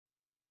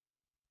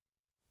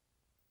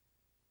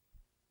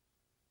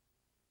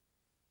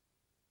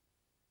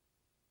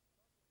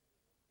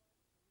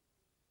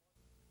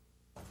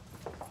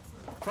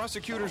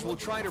Prosecutors will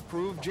try to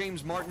prove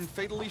James Martin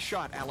fatally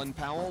shot Alan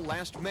Powell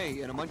last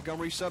May in a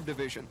Montgomery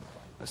subdivision.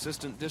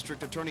 Assistant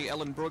District Attorney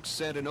Ellen Brooks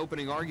said in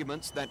opening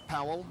arguments that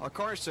Powell, a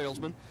car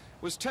salesman,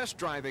 was test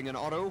driving an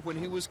auto when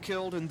he was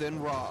killed and then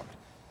robbed.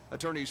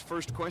 Attorneys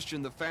first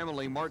questioned the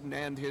family Martin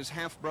and his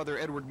half-brother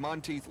Edward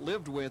Monteith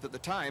lived with at the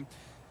time.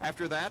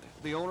 After that,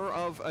 the owner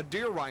of a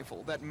deer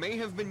rifle that may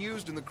have been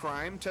used in the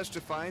crime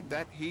testified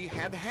that he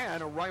had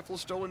had a rifle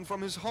stolen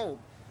from his home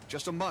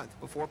just a month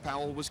before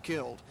Powell was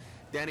killed.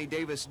 Danny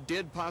Davis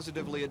did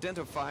positively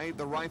identify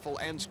the rifle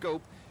and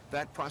scope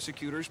that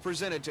prosecutors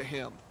presented to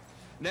him.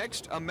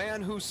 Next, a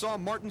man who saw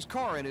Martin's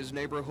car in his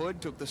neighborhood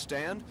took the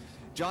stand.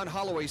 John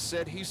Holloway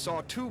said he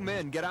saw two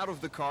men get out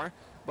of the car,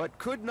 but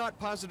could not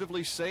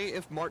positively say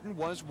if Martin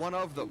was one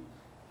of them.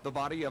 The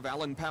body of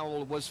Alan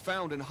Powell was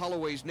found in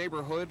Holloway's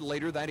neighborhood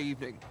later that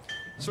evening.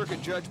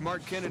 Circuit Judge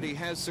Mark Kennedy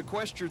has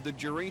sequestered the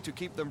jury to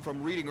keep them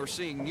from reading or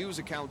seeing news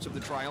accounts of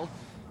the trial.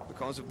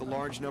 Because of the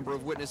large number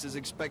of witnesses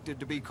expected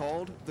to be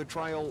called, the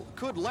trial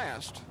could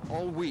last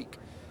all week.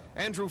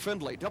 Andrew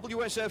Findlay,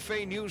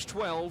 WSFA News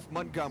 12,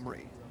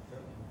 Montgomery.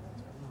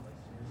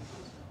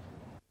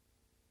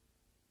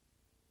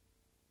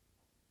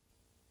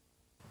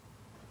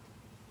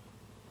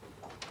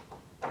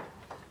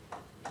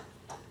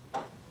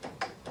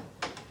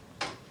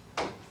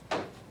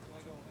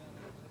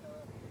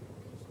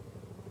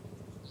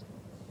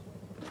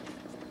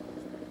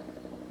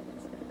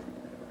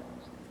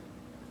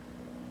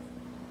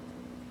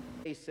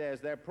 He says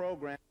their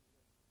program.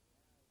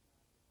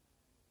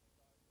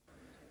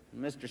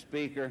 Mr.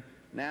 Speaker,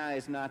 now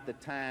is not the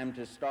time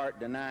to start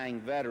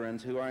denying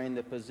veterans who are in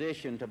the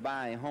position to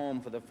buy a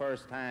home for the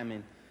first time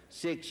in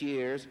 6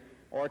 years,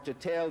 or to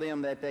tell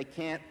them that they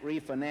can't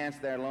refinance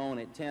their loan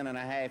at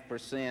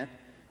 10.5%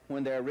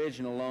 when their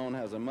original loan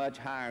has a much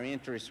higher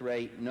interest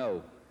rate.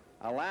 No.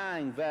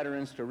 Allowing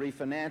veterans to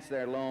refinance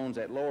their loans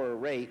at lower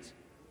rates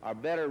are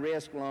better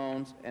risk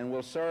loans and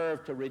will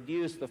serve to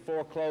reduce the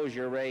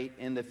foreclosure rate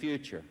in the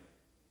future.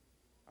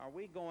 Are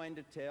we going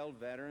to tell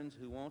veterans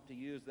who want to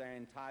use their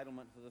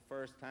entitlement for the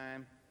first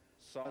time,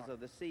 because of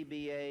the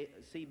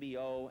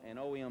CBO and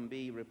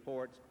OMB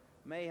reports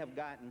may have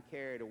gotten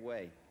carried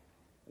away?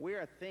 We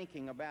are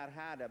thinking about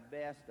how to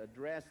best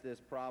address this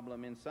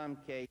problem in some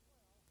cases.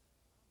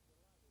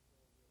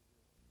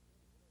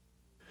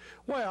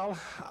 Well,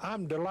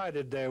 I'm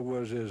delighted there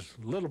was as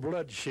little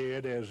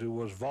bloodshed as it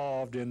was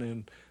involved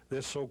in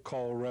this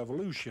so-called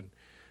revolution,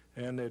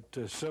 and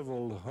that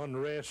civil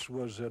unrest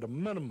was at a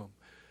minimum.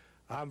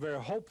 I'm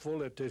very hopeful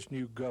that this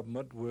new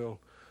government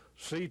will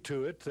see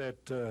to it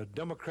that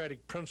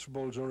democratic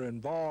principles are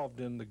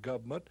involved in the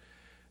government,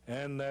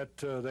 and that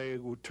they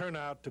will turn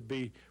out to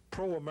be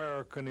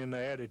pro-American in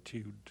their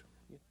attitude.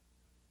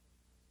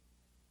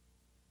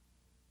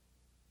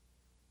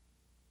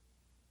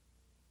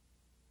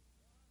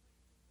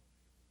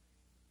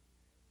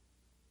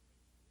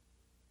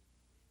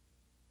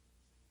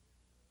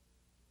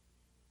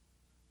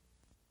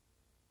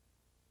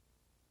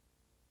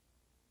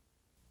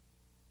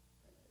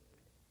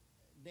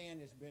 Dan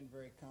has been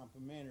very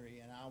complimentary,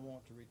 and I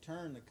want to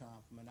return the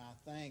compliment.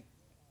 I think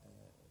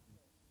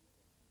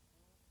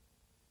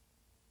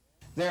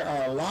there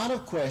are a lot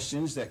of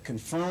questions that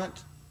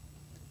confront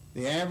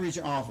the average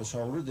office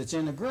holder that's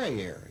in the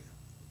gray area.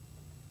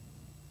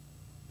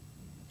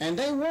 And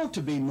they want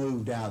to be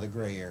moved out of the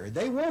gray area.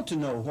 They want to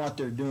know what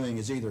they're doing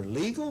is either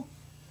legal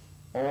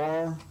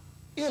or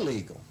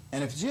illegal.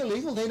 And if it's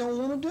illegal, they don't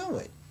want to do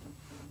it.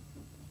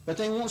 But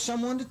they want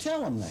someone to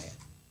tell them that.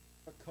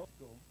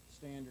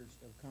 Standards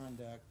of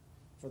conduct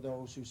for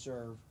those who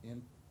serve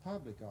in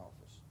public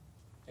office.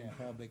 In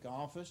public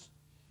office,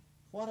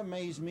 what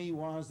amazed me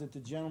was that the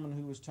gentleman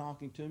who was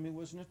talking to me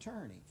was an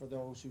attorney for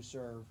those who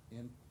serve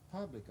in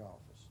public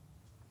office.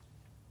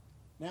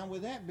 Now,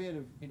 with that bit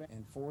of,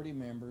 and 40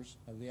 members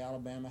of the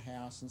Alabama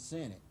House and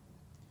Senate,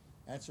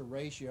 that's a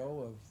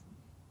ratio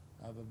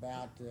of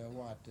about,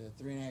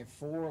 3.5,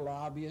 4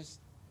 lobbyists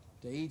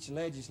to each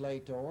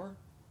legislator.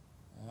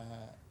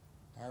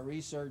 Our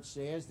research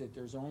says that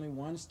there's only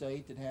one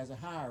state that has a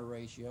higher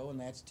ratio, and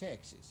that's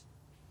Texas.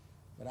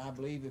 But I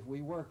believe if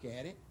we work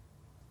at it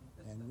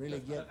and really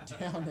get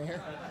down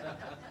there,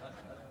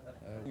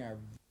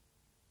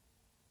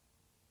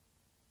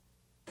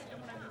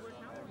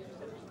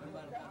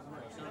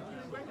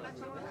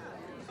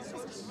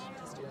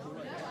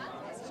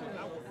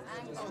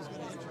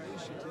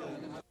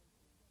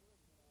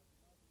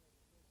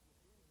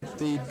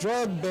 The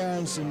Drug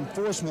Barons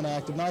Enforcement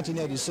Act of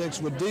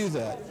 1986 would do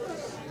that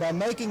by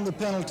making the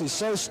penalty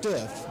so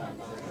stiff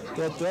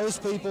that those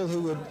people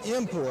who would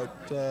import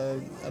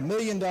 $1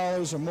 million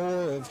or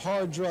more of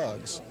hard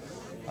drugs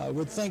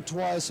would think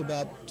twice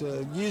about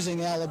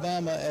using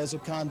Alabama as a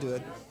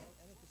conduit. And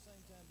at the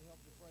same time to help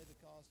defray the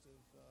cost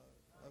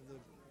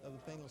of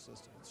the penal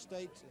system.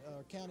 State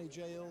or county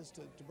jails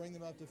to bring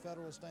them up to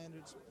federal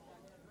standards.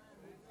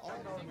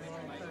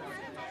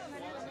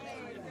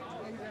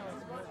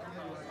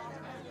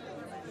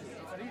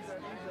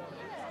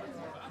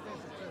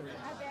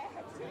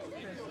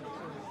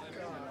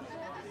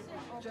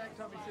 Jack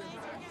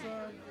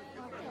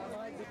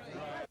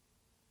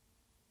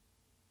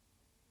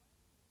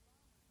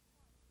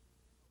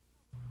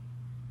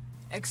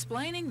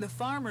Explaining the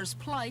farmer's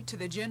plight to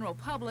the general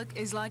public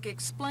is like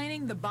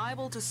explaining the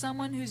Bible to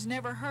someone who's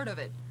never heard of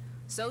it.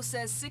 So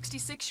says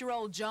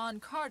 66-year-old John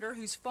Carter,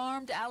 who's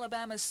farmed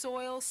Alabama's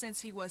soil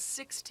since he was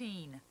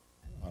 16.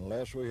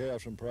 Unless we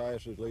have some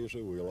prices, Lisa,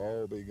 we'll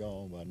all be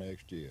gone by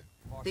next year.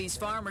 These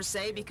farmers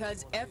say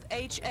because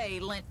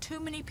FHA lent too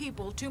many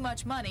people too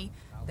much money,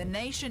 the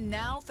nation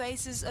now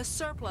faces a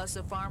surplus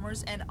of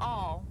farmers and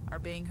all are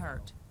being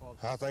hurt.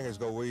 I think it's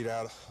going to weed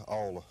out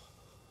all the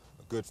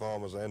good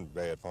farmers and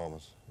bad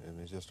farmers, and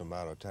it's just a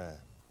matter of time.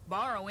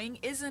 Borrowing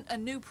isn't a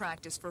new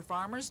practice for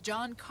farmers.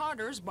 John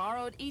Carter's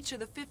borrowed each of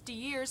the 50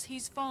 years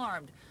he's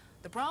farmed.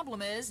 The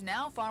problem is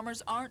now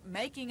farmers aren't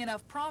making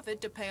enough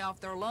profit to pay off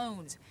their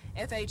loans.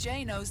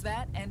 FHA knows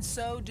that, and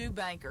so do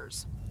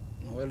bankers.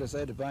 Well, they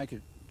said the bank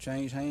had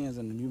changed hands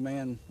and the new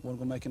man wasn't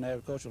going to make any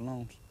agricultural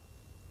loans.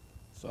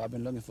 So I've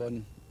been looking for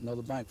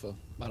another bank for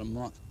about a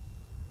month.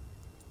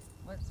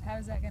 How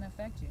is that going to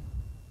affect you?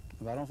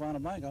 If I don't find a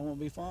bank, I won't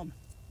be farming.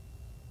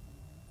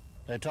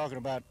 They're talking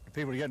about the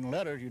people getting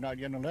letters. You're not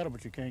getting a letter,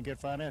 but you can't get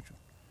financial.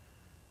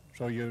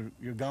 So you're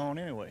gone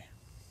anyway.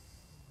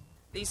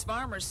 These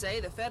farmers say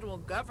the federal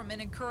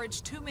government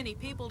encouraged too many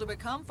people to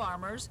become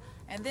farmers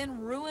and then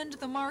ruined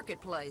the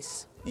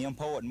marketplace.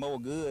 Importing more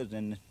goods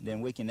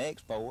than we can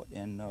export,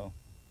 and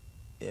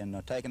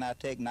taking our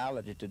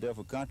technology to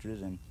different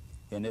countries and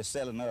they're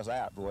selling us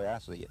out the way I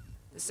see it.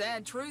 The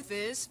sad truth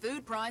is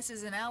food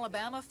prices in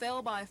Alabama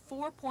fell by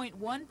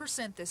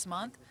 4.1% this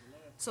month.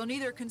 So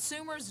neither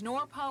consumers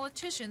nor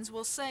politicians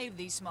will save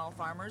these small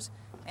farmers.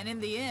 And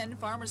in the end,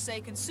 farmers say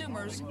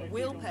consumers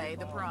will pay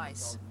the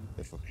price.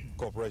 If a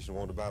corporation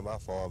wanted to buy my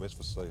farm, it's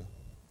for sale.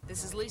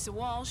 This is Lisa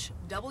Walsh,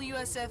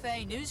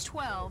 WSFA News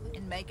 12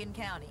 in Macon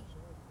County.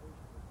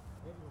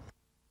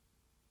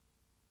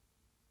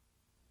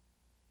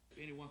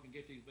 If anyone can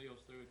get these bills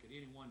through, could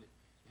anyone that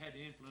had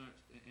the influence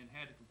and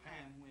had the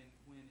compassion when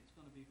it's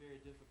going to be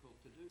very difficult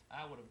to do.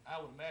 I would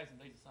imagine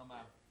these are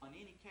somehow. On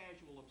any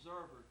casual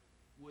observer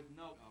would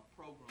know a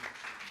program.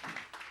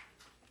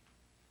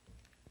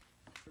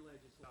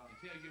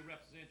 Tell your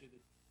representative that.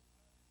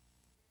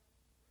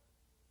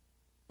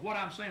 What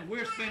I'm saying,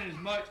 we're spending as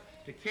much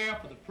to care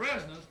for the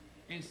prisoners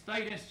in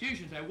state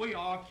institutions as we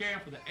are caring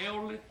for the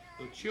elderly,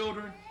 the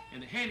children,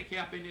 and the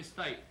handicapped in this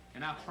state.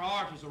 And our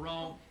priorities are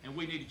wrong, and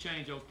we need to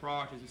change those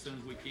priorities as soon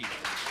as we can.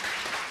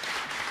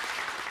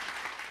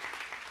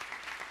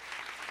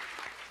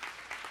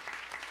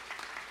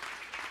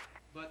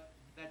 But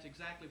that's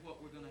exactly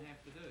what we're going to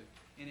have to do.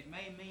 And it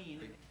may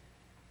mean,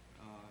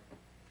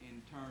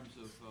 in terms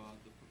of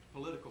the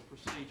political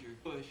procedure,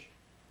 push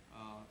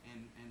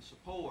and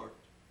support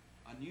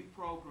a new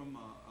program,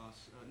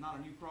 not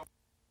a new program.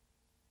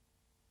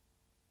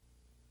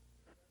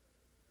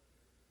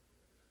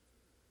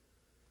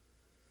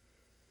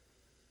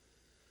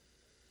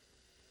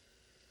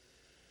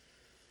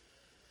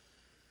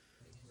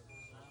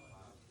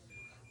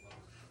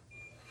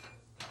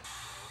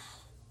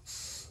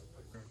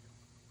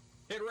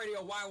 Hit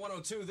Radio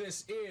Y102,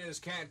 this is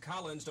Cat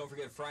Collins. Don't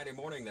forget Friday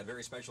morning, that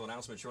very special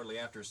announcement shortly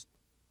after.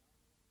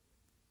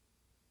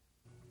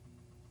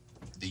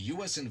 The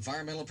U.S.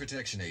 Environmental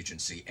Protection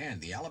Agency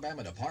and the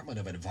Alabama Department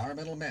of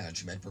Environmental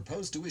Management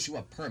proposed to issue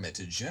a permit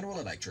to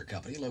General Electric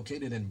Company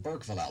located in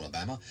Burkeville,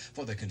 Alabama,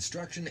 for the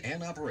construction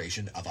and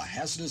operation of a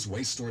hazardous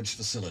waste storage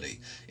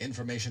facility.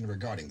 Information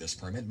regarding this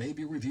permit may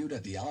be reviewed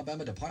at the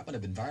Alabama Department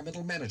of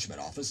Environmental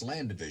Management Office,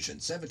 Land Division,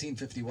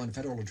 1751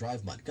 Federal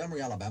Drive,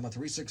 Montgomery, Alabama,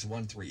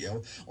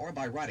 36130, or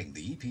by writing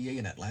the EPA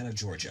in Atlanta,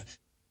 Georgia.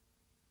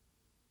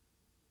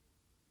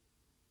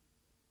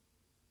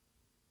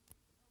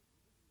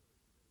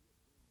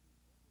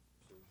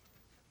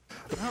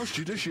 The House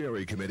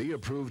Judiciary Committee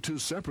approved two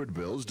separate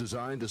bills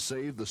designed to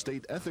save the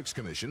State Ethics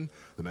Commission.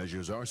 The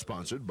measures are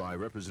sponsored by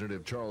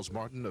Representative Charles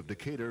Martin of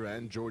Decatur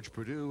and George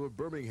Perdue of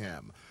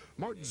Birmingham.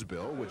 Martin's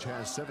bill, which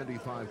has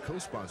 75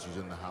 co-sponsors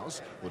in the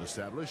House, would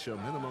establish a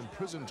minimum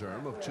prison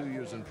term of 2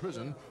 years in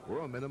prison or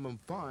a minimum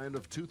fine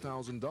of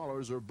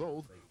 $2,000 or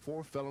both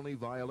for felony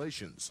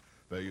violations.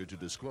 Failure to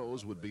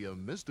disclose would be a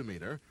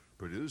misdemeanor.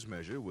 Purdue's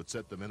measure would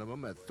set the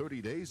minimum at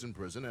 30 days in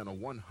prison and a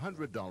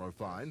 $100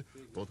 fine.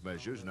 Both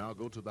measures now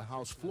go to the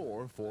House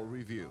floor for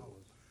review.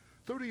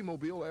 30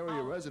 Mobile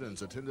area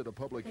residents attended a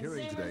public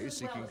hearing today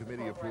seeking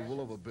committee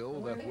approval of a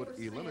bill that would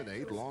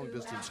eliminate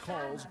long-distance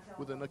calls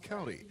within the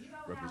county.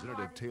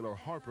 Representative Taylor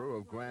Harper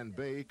of Grand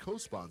Bay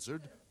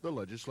co-sponsored the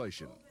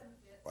legislation.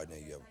 Right now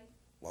you have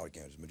a lot of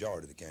counties, the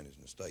majority of the counties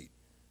in the state,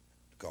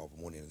 to call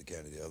from one end of the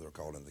county to the other, or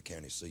call into the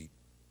county seat,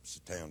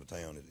 town to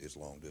town, it's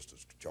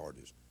long-distance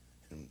charges.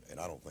 And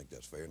I don't think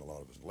that's fair, and a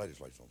lot of us in the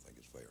legislature don't think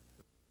it's fair.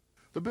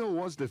 The bill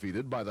was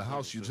defeated by the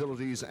House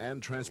Utilities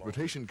and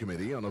Transportation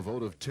Committee on a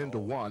vote of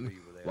 10-1.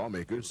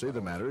 Lawmakers say the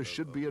matter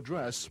should be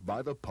addressed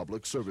by the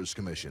Public Service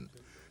Commission.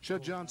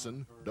 Shed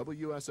Johnson,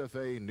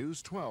 WSFA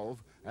News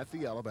 12 at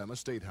the Alabama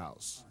State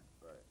House.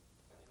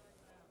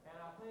 And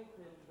I think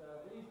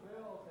that these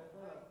bills have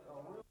been a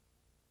real...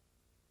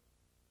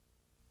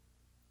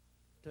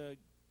 to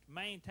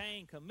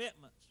maintain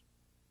commitments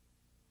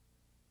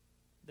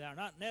that are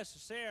not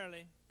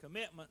necessarily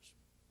commitments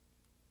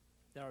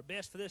that are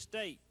best for this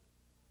state.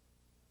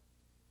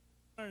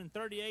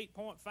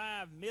 $138.5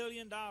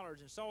 million in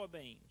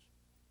soybeans.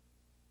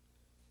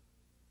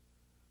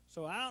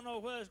 So I don't know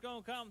whether it's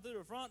going to come through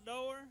the front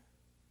door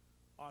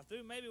or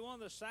through maybe one of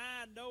the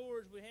side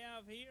doors we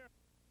have here.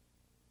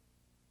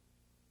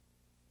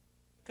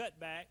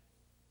 Cutback.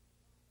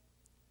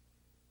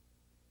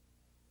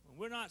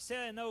 We're not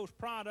selling those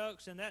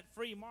products in that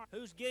free market.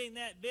 Who's getting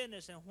that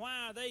business, and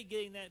why are they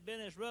getting that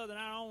business rather than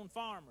our own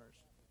farmers?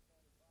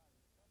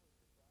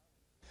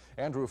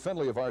 Andrew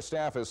Findlay of our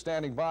staff is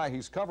standing by.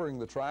 He's covering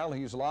the trial.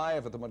 He's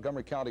live at the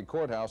Montgomery County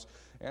Courthouse.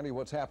 Andy,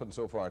 what's happened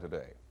so far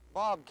today?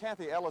 Bob,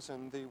 Kathy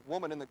Ellison, the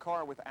woman in the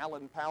car with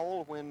Alan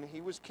Powell when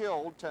he was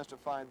killed,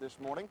 testified this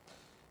morning.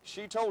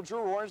 She told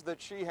jurors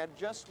that she had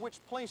just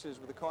switched places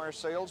with the car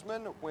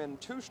salesman when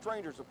two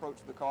strangers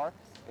approached the car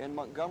in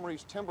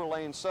Montgomery's Timber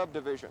Lane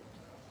subdivision.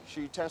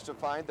 She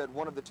testified that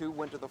one of the two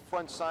went to the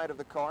front side of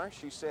the car.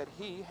 She said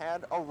he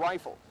had a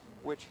rifle,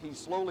 which he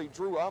slowly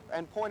drew up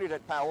and pointed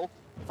at Powell,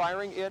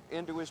 firing it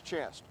into his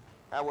chest.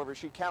 However,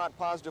 she cannot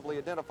positively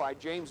identify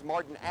James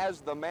Martin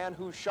as the man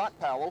who shot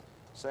Powell,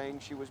 saying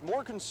she was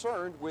more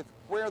concerned with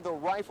where the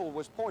rifle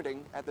was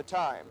pointing at the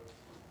time.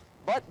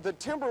 But the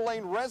Timber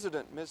Lane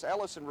resident Ms.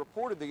 Ellison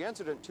reported the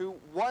incident to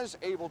was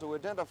able to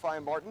identify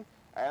Martin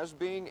as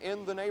being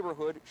in the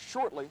neighborhood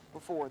shortly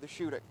before the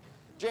shooting.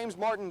 James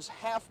Martin's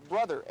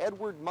half-brother,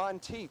 Edward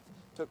Monteith,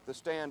 took the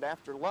stand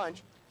after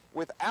lunch.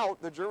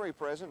 Without the jury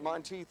present,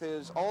 Monteith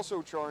is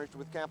also charged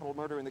with capital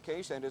murder in the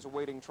case and is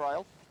awaiting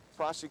trial.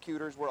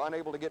 Prosecutors were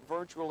unable to get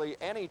virtually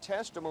any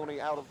testimony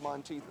out of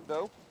Monteith,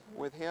 though,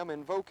 with him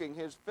invoking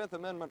his Fifth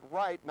Amendment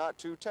right not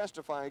to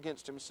testify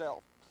against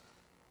himself.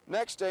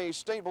 Next, a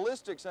state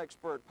ballistics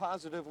expert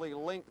positively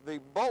linked the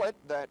bullet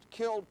that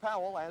killed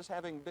Powell as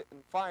having been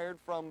fired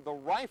from the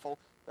rifle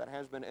that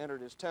has been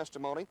entered as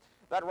testimony.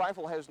 That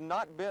rifle has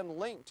not been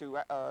linked to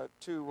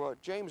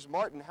James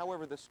Martin.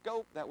 However, the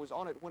scope that was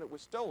on it when it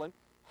was stolen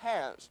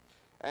has.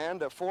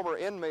 And a former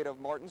inmate of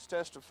Martin's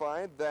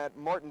testified that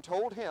Martin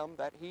told him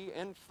that he,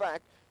 in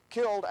fact,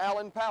 killed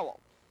Alan Powell.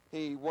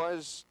 He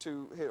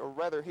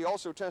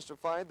also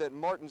testified that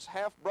Martin's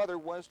half-brother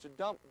was to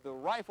dump the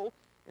rifle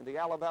in the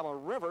Alabama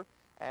River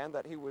and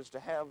that he was to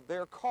have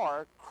their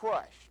car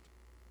crushed.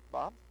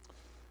 Bob?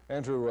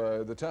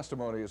 Andrew, the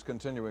testimony is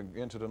continuing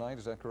into tonight,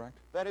 is that correct?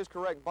 That is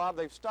correct, Bob.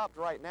 They've stopped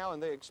right now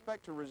and they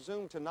expect to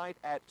resume tonight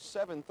at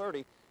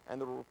 7:30, and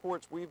the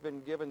reports we've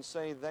been given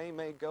say they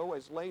may go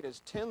as late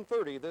as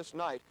 10:30 this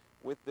night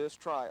with this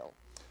trial.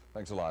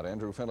 Thanks a lot.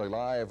 Andrew Findlay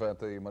live at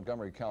the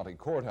Montgomery County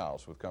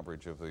Courthouse with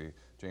coverage of the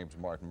James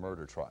Martin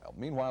murder trial.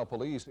 Meanwhile,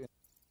 police...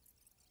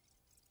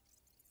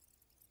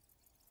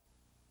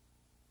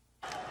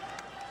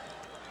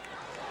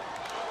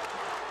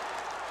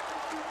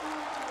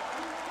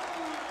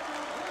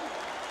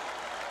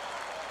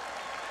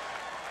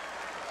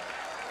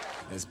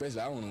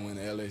 Especially I want to win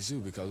the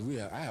LSU because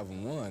I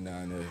haven't won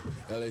down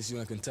there. LSU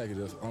and Kentucky,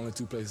 the only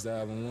two places I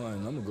haven't won.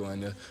 And I'm going to go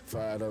in there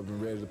fired up and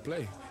ready to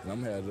play. And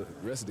I'm going to have the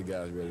rest of the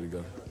guys ready to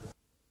go.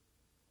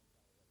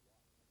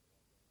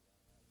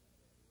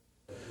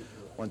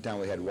 One time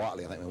we had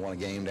Watley. I think we won a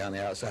game down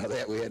the outside of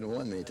that. We hadn't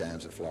won many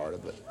times at Florida.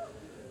 But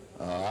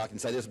I can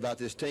say this about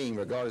this team,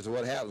 regardless of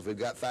what happens, we've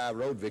got 5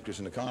 road victories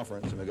in the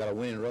conference, and we've got a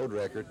winning road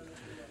record.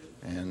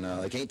 And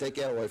they can't take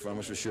that away from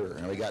us for sure.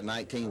 And we got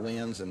 19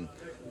 wins, and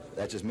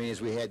that's as many as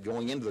we had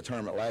going into the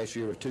tournament last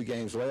year with 2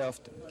 games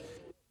left.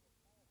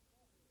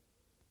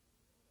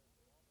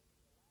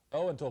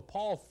 Oh, until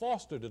Paul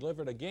Foster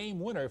delivered a game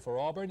winner for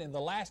Auburn in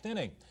the last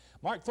inning.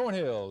 Mark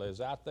Thornhill is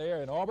out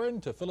there in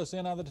Auburn to fill us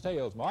in on the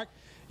details. Mark?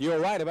 You're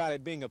right about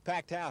it being a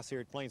packed house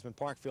here at Plainsman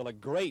Parkfield. A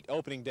great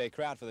opening day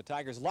crowd for the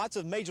Tigers. Lots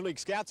of Major League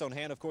scouts on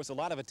hand. Of course, a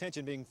lot of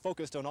attention being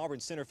focused on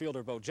Auburn's center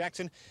fielder, Bo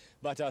Jackson.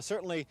 But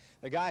certainly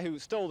the guy who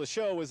stole the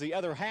show was the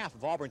other half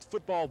of Auburn's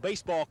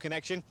football-baseball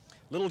connection.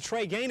 Little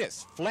Trey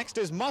Gaines flexed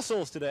his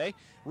muscles today,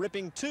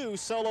 ripping 2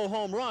 solo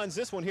home runs.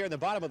 This one here in the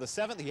bottom of the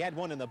 7th. He had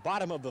one in the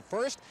bottom of the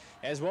 1st,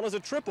 as well as a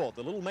triple.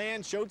 The little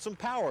man showed some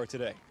power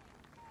today.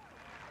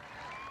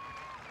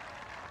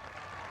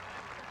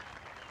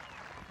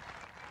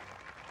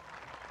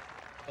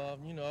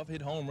 You know, I've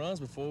hit home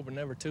runs before, but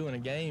never 2 in a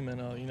game,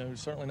 and, you know,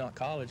 certainly not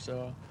college.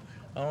 So,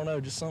 I don't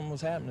know, just something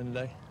was happening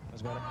today.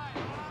 That's about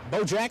it.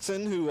 Bo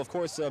Jackson, who, of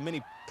course,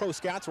 many pro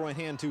scouts were on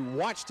hand to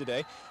watch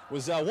today,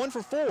 was 1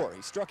 for 4.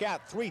 He struck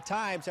out 3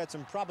 times, had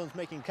some problems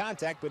making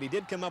contact, but he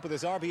did come up with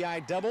his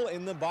RBI double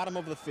in the bottom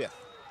of the 5th.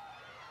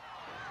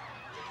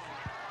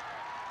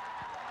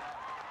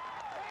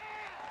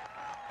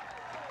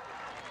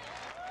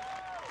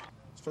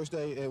 First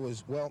day, it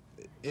was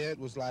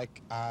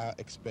like I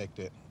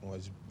expected.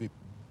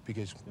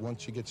 Because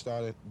once you get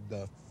started,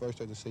 the first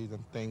day of the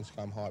season, things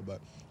come hard.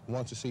 But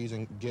once the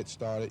season gets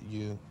started,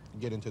 you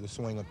get into the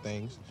swing of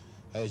things.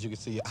 As you can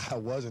see, I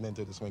wasn't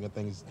into the swing of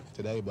things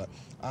today, but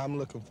I'm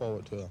looking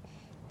forward to a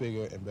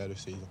bigger and better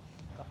season.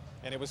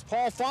 And it was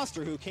Paul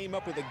Foster who came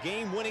up with a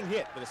game-winning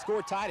hit, but the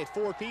score tied at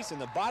 4 apiece in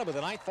the bottom of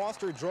the ninth.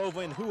 Foster drove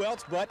in who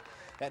else but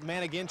that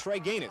man again, Trey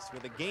Gaines,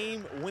 with a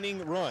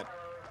game-winning run.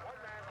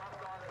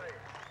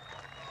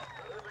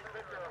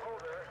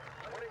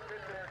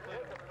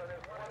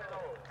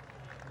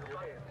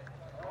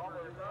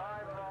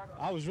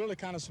 I was really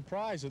kind of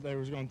surprised that they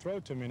was going to throw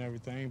it to me and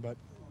everything, but,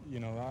 you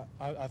know,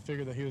 I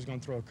figured that he was going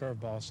to throw a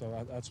curveball,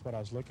 so that's what I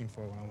was looking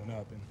for when I went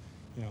up, and,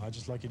 you know, I was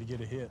just lucky to get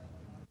a hit.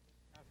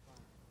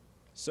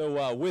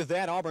 So with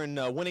that, Auburn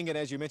winning it,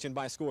 as you mentioned,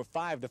 by a score of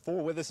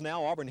 5-4. With us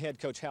now, Auburn head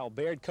coach Hal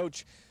Baird.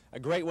 Coach, a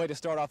great way to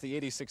start off the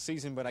 '86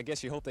 season, but I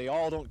guess you hope they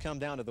all don't come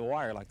down to the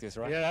wire like this,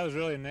 right? Yeah, that was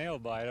really a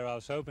nail-biter. I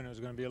was hoping it was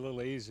going to be a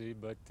little easy,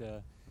 but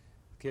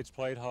kids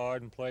played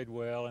hard and played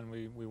well, and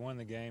we won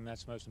the game.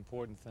 That's the most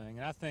important thing.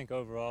 And I think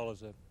overall,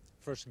 as a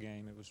first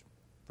game, it was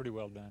pretty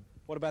well done.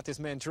 What about this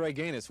man, Trey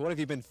Gaines? What have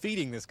you been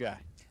feeding this guy?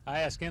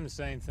 I asked him the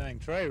same thing.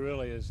 Trey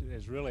really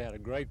has really had a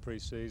great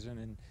preseason,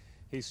 and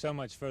he's so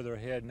much further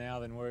ahead now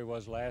than where he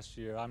was last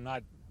year. I'm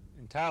not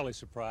entirely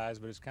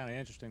surprised, but it's kind of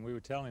interesting. We were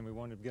telling him we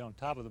wanted to get on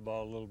top of the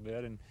ball a little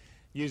bit and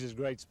use his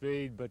great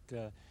speed, but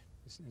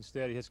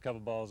instead he hits a couple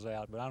balls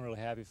out. But I'm really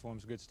happy for him.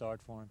 It's a good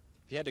start for him.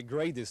 If you had to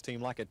grade this team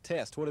like a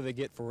test, what do they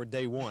get for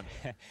day one?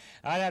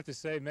 I'd have to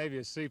say maybe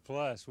a C+.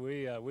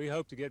 We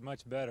hope to get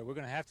much better. We're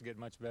going to have to get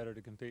much better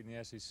to compete in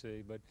the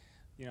SEC, but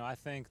you know, I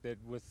think that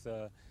with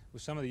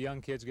some of the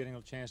young kids getting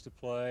a chance to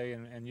play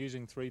and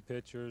using 3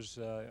 pitchers,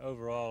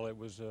 overall it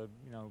was you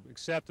know,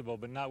 acceptable,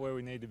 but not where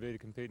we need to be to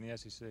compete in the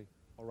SEC.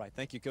 All right,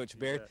 thank you, Coach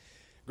Baird.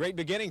 Great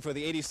beginning for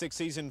the '86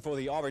 season for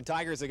the Auburn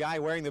Tigers. The guy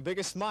wearing the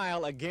biggest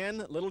smile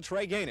again, little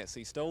Trey Gaines.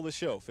 He stole the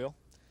show. Phil.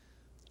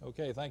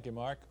 Okay, thank you,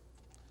 Mark.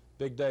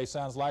 Big day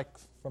sounds like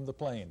from the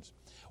plains.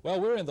 Well,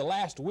 we're in the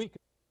last week.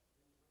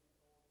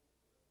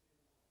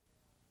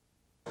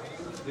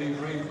 These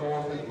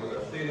resources with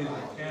the cities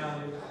and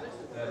counties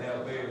that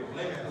have very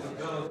limited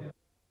ability.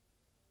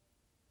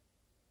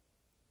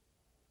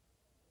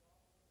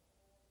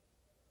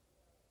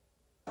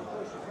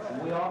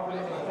 We offer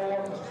it for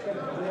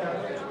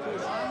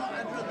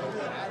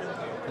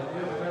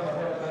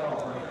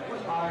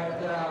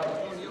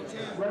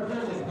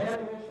Representative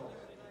Henry Mitchell,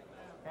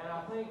 and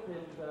I think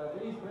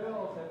that these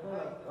bills have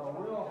been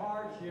a real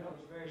hardship.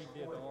 It's very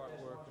supportive.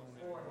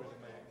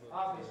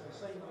 Obviously,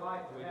 seems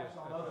like perhaps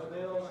on other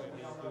bills, and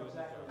we don't know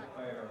exactly the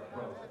fair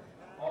approach.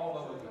 All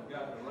of us have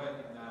got to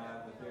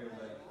recognize that there's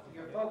a...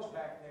 Your folks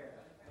back there.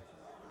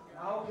 And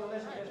I hope you'll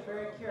listen to this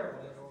very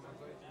carefully,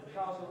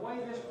 because the way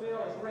this bill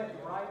is written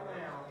right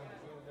now,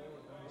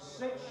 a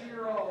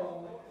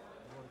 6-year-old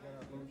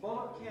in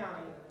Bullock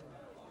County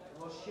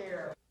will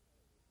share.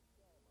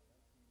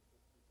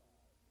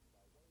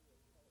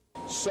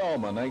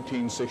 Selma,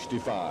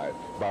 1965.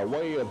 By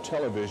way of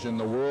television,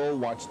 the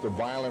world watched the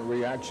violent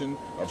reaction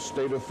of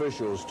state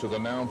officials to the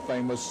now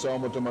famous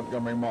Selma to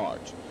Montgomery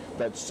March.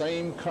 That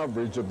same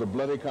coverage of the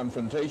bloody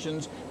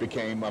confrontations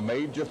became a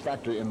major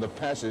factor in the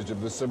passage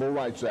of the Civil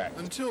Rights Act.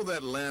 Until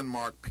that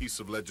landmark piece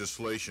of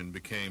legislation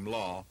became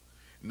law,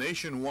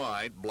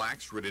 nationwide,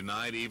 blacks were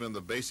denied even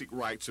the basic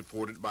rights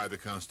supported by the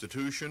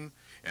Constitution,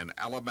 and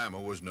Alabama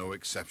was no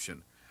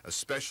exception,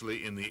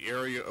 especially in the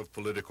area of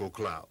political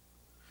clout.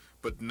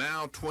 But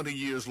now, 20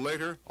 years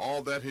later,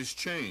 all that has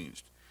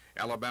changed.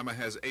 Alabama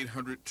has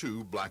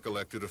 802 black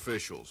elected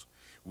officials.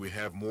 We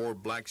have more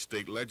black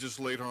state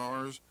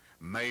legislators,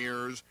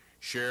 mayors,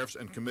 sheriffs,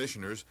 and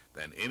commissioners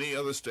than any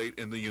other state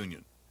in the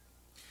Union.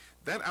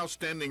 That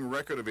outstanding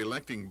record of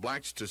electing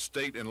blacks to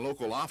state and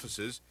local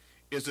offices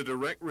is a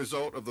direct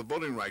result of the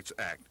Voting Rights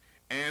Act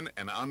and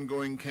an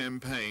ongoing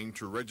campaign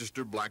to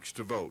register blacks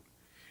to vote.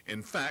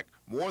 In fact,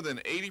 more than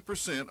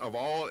 80% of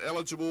all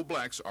eligible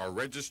blacks are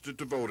registered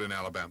to vote in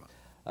Alabama.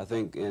 I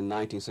think in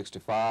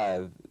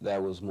 1965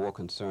 there was more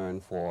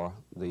concern for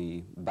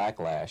the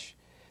backlash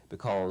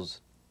because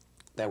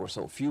there were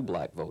so few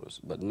black voters.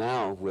 But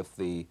now with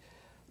the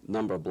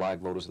number of black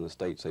voters in the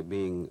state, say,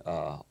 being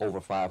over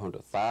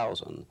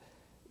 500,000,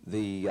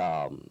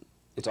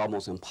 it's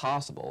almost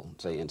impossible,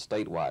 say, in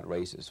statewide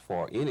races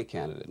for any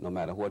candidate, no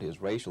matter what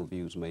his racial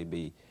views may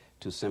be,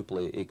 to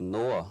simply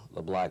ignore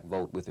the black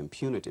vote with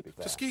impunity.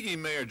 Tuskegee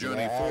Mayor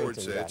Johnny Ford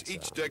says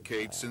each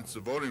decade since the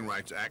Voting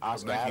Rights Act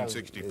of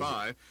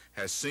 1965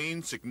 has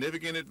seen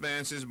significant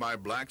advances by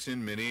blacks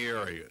in many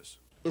areas.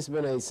 It's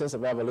been a sense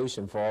of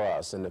evolution for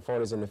us in the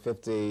 40s and the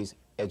 50s,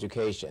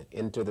 education,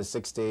 into the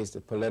 60s, the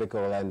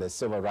political and the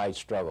civil rights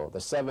struggle, the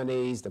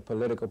 70s, the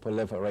political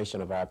proliferation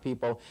of our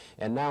people,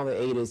 and now the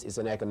 80s is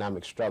an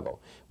economic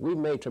struggle. We've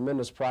made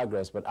tremendous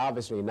progress, but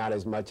obviously not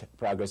as much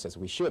progress as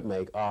we should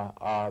make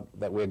or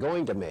that we're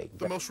going to make.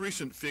 The most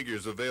recent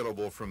figures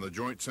available from the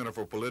Joint Center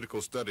for Political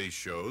Studies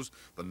shows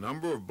the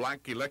number of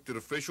black elected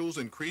officials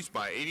increased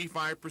by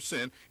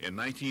 85% in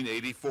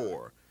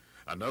 1984.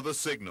 Another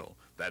signal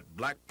that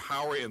black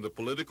power in the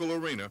political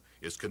arena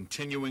is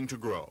continuing to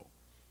grow.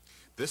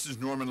 This is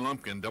Norman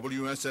Lumpkin,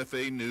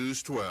 WSFA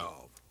News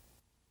 12.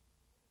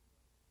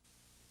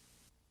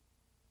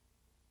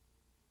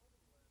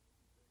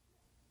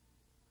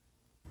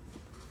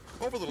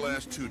 Over the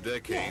last 2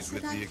 decades,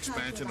 with the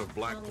expansion of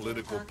black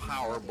political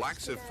power,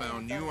 blacks have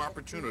found new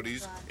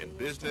opportunities in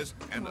business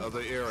and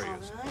other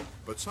areas.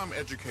 But some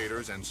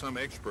educators and some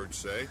experts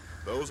say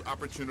those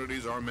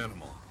opportunities are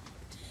minimal.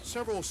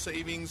 Several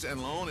savings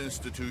and loan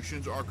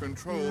institutions are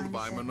controlled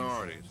by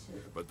minorities,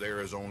 but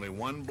there is only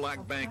one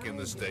black bank in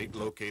the state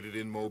located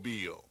in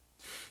Mobile.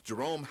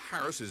 Jerome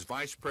Harris is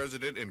vice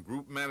president and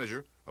group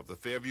manager of the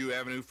Fairview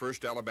Avenue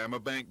First Alabama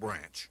Bank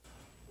branch.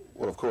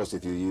 Well, of course,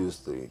 if you use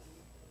the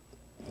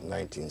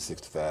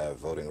 1965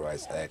 Voting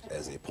Rights Act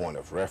as a point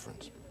of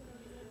reference,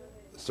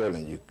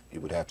 certainly you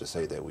would have to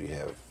say that we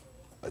have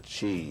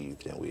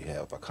achieved and we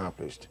have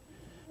accomplished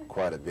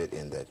quite a bit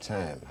in that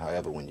time.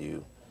 However, when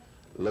you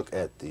look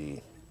at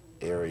the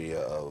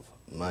area of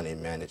money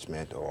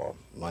management or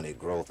money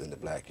growth in the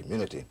black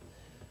community,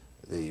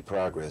 the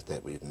progress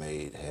that we've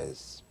made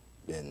has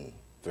been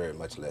very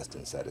much less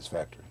than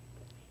satisfactory.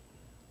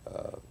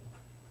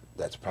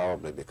 That's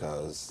probably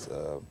because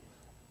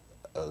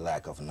a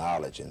lack of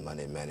knowledge in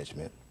money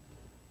management.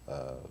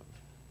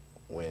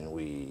 When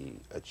we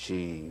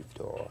achieved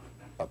or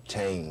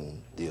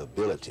obtained the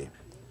ability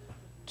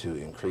to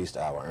increase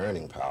our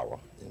earning power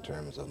in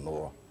terms of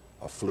more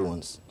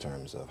affluence, in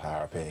terms of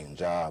higher paying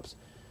jobs,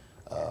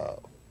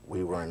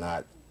 we were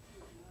not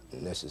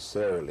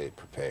necessarily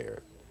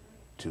prepared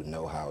to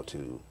know how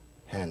to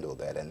handle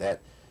that. And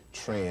that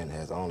trend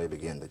has only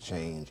begun to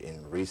change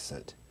in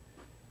recent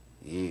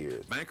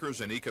years.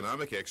 Bankers and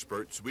economic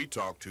experts we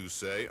talk to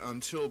say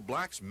until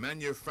blacks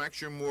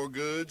manufacture more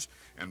goods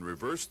and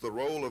reverse the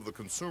role of the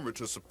consumer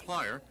to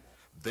supplier,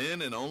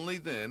 then and only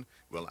then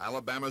will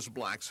Alabama's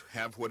blacks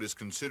have what is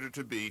considered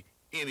to be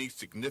any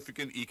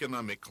significant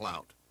economic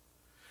clout.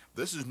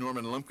 This is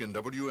Norman Lumpkin,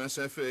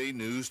 WSFA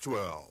News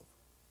 12.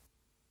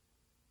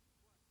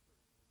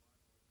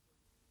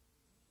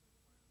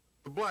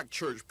 The black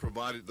church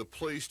provided the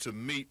place to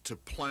meet to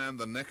plan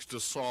the next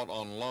assault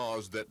on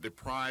laws that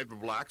deprived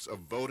blacks of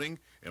voting,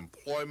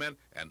 employment,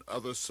 and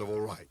other civil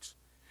rights.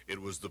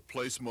 It was the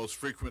place most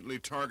frequently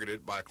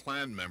targeted by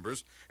Klan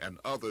members and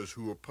others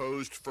who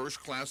opposed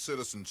first-class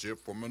citizenship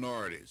for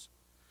minorities.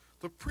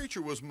 The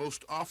preacher was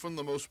most often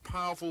the most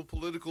powerful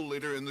political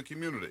leader in the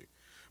community,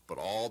 but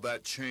all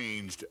that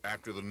changed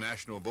after the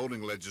national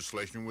voting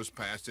legislation was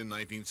passed in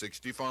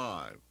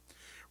 1965.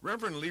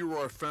 Reverend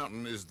Leroy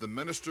Fountain is the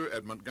minister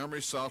at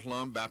Montgomery South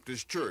Lum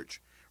Baptist Church.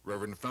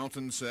 Reverend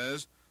Fountain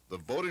says the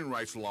voting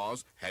rights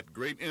laws had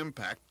great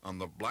impact on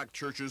the black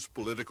church's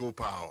political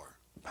power.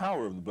 The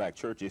power of the black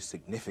church is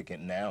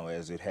significant now,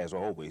 as it has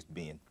always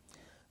been.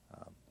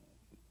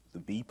 The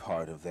B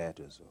part of that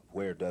is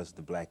where does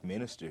the black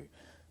minister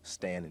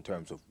stand in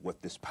terms of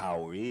what this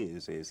power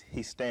is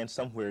he stands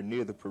somewhere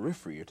near the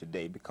periphery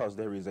today, because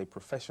there is a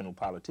professional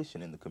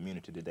politician in the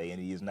community today,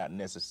 and he is not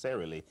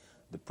necessarily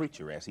the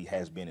preacher as he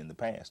has been in the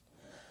past.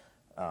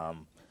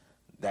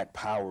 That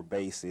power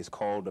base is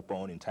called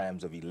upon in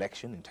times of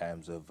election, in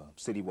times of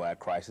citywide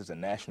crisis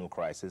and national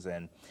crisis,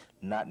 and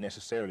not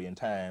necessarily in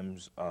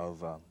times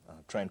of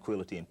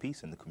tranquility and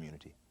peace in the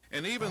community.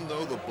 And even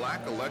though the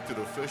black elected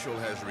official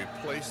has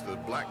replaced the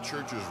black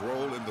church's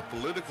role in the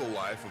political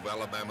life of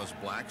Alabama's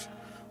blacks,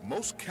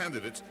 most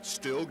candidates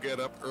still get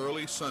up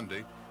early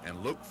Sunday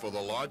and look for the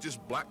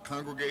largest black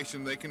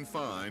congregation they can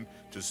find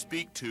to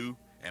speak to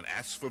and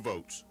ask for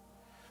votes.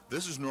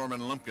 This is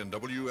Norman Lumpkin,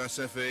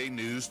 WSFA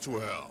News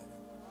 12.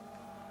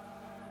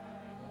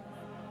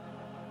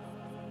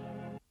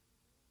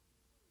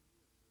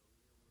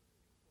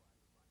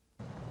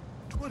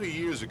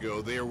 Years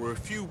ago, there were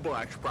few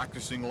blacks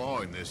practicing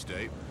law in this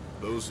state.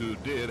 Those who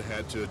did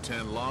had to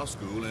attend law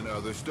school in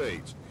other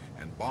states,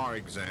 and bar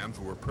exams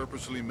were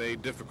purposely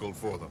made difficult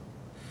for them.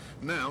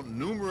 Now,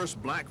 numerous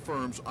black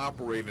firms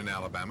operate in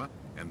Alabama,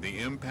 and the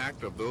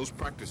impact of those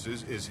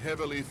practices is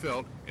heavily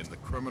felt in the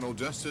criminal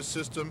justice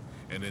system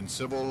and in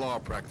civil law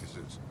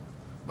practices.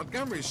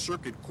 Montgomery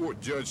Circuit Court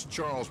Judge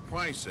Charles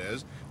Price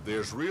says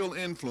there's real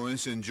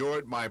influence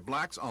enjoyed by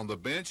blacks on the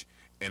bench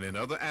and in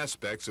other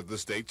aspects of the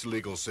state's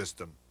legal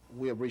system.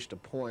 We have reached a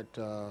point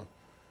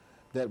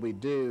that we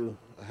do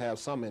have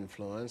some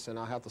influence, and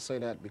I have to say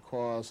that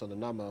because of the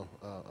number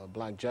of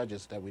black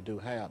judges that we do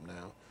have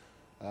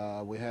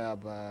now. We have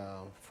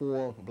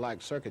 4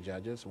 black circuit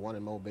judges, 1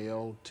 in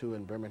Mobile, 2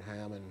 in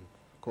Birmingham, and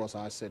of course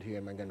I sit here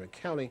in Montgomery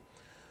County.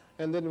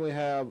 And then we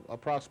have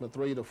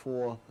approximately 3 to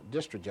 4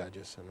 district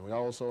judges, and we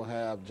also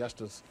have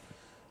Justice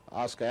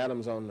Oscar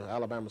Adams on the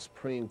Alabama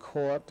Supreme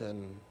Court,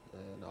 and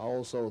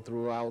also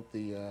throughout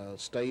the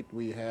state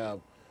we have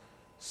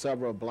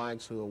several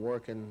blacks who are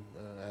working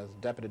as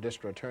deputy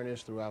district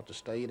attorneys throughout the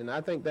state, and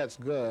I think that's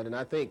good. And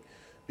I think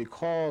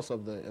because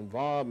of the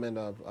involvement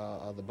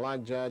of the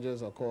black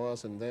judges, of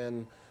course, and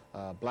then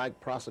black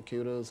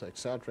prosecutors,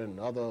 etc., and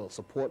other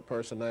support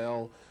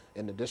personnel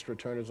in the district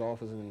attorney's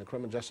office and in the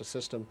criminal justice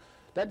system,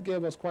 that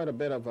gives us quite a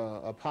bit of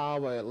a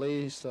power, at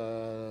least,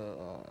 to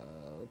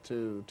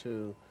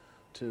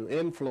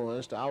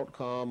influence the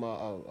outcome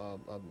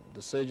of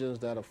decisions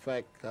that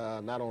affect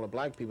not only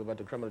black people, but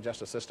the criminal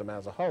justice system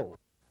as a whole.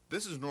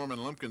 This is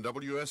Norman Lumpkin,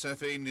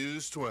 WSFA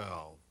News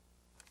 12.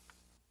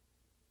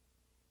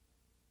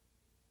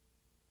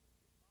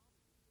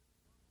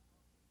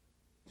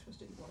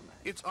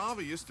 It's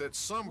obvious that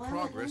some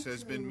progress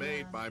has been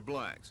made by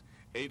blacks.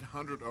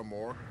 800 or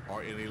more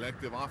are in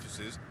elective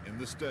offices in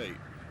the state,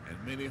 and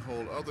many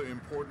hold other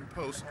important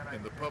posts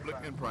in the public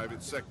and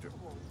private sector.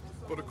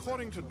 But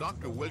according to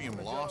Dr. William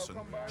Lawson,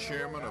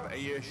 chairman of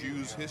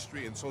ASU's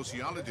History and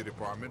Sociology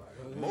Department,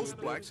 most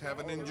blacks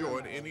haven't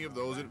enjoyed any of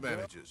those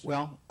advantages.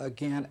 Well,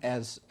 again,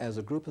 as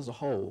a group as a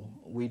whole,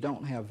 we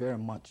don't have very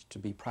much to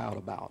be proud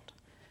about.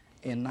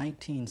 In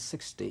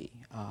 1960,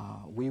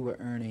 we were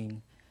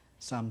earning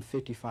some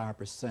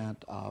 55%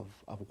 of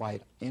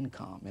white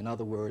income. In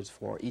other words,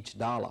 for each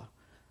dollar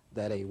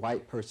that a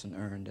white person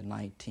earned in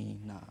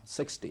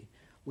 1960,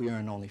 we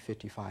earned only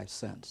 55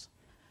 cents.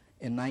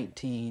 In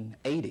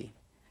 1980,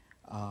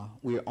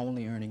 we are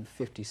only earning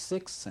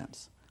 56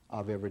 cents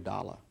of every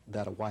dollar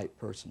that a white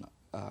person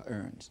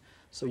earns.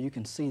 So you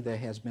can see there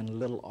has been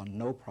little or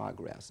no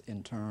progress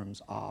in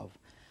terms of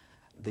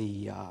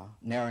the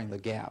narrowing the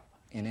gap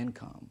in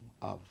income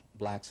of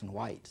blacks and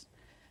whites.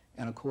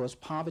 And of course,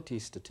 poverty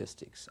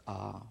statistics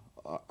are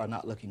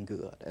not looking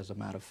good. As a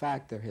matter of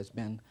fact, there has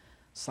been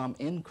some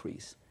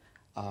increase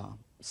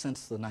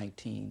since the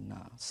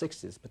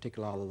 1960s,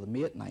 particularly the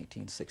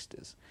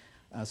mid-1960s.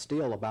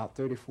 Still about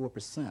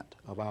 34%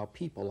 of our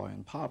people are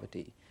in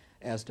poverty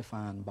as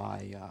defined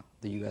by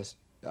the U.S.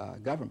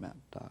 government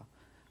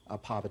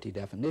poverty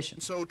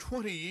definition. So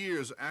 20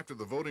 years after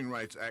the Voting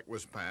Rights Act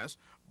was passed,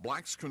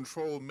 blacks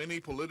control many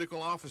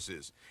political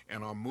offices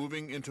and are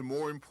moving into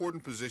more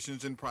important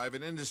positions in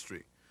private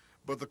industry.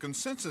 But the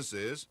consensus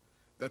is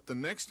that the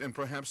next and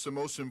perhaps the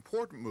most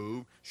important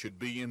move should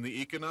be in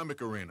the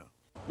economic arena.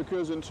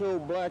 Because until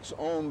blacks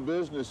own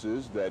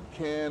businesses that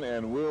can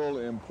and will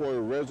employ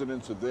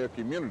residents of their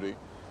community,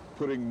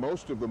 putting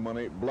most of the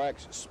money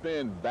blacks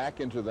spend back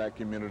into that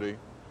community,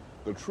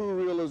 the true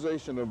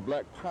realization of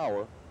black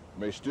power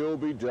may still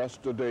be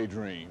just a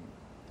daydream.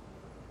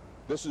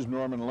 This is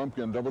Norman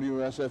Lumpkin,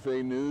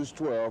 WSFA News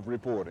 12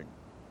 reporting.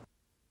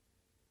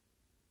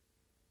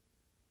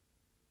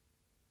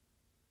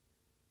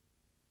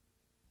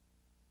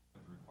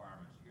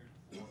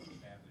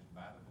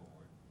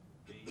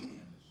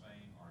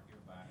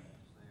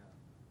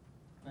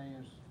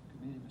 Affairs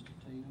Committee, Mr.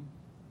 Tatum.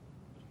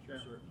 Mr.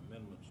 Chairman, certain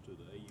amendments to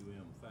the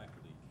AUM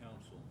Faculty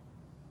Council.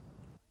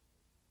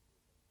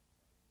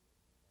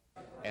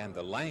 And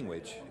the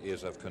language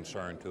is of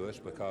concern to us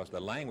because the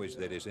language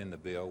that is in the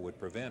bill would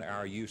prevent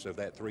our use of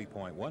that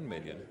 $3.1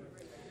 million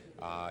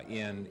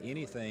in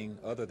anything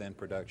other than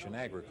production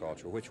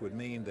agriculture, which would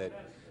mean that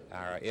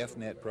our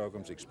FNET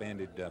programs,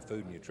 expanded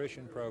food and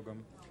nutrition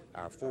program,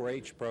 our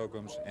 4-H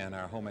programs, and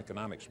our home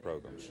economics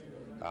programs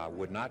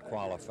would not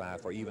qualify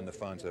for even the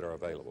funds that are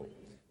available.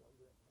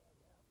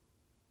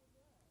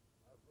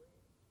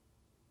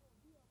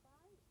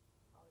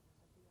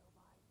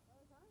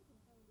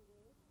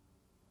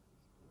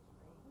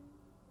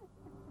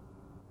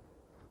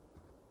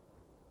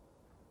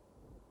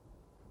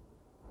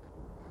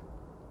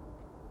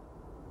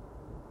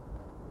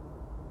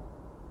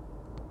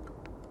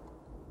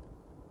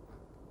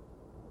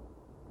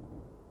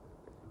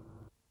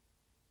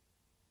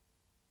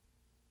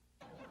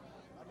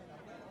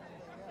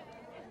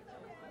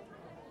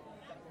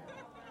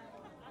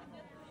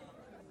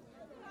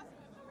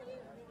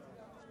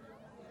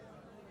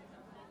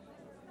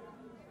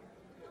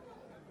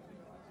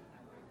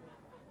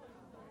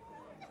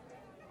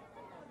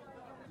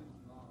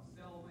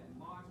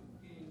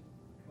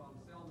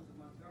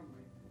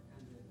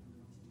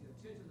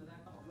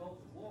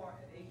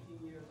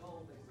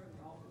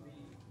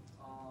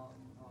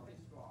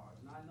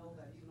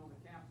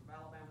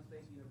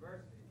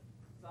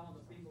 Some of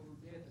the people who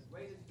did the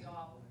greatest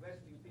job of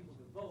registering people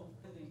to vote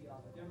in the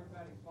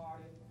Democratic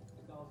Party,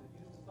 because if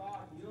you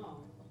start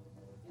young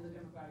in the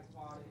Democratic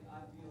Party,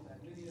 I feel that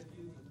many of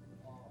you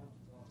tomorrow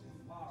will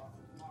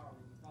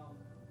become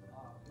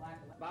black.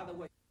 By the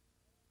way,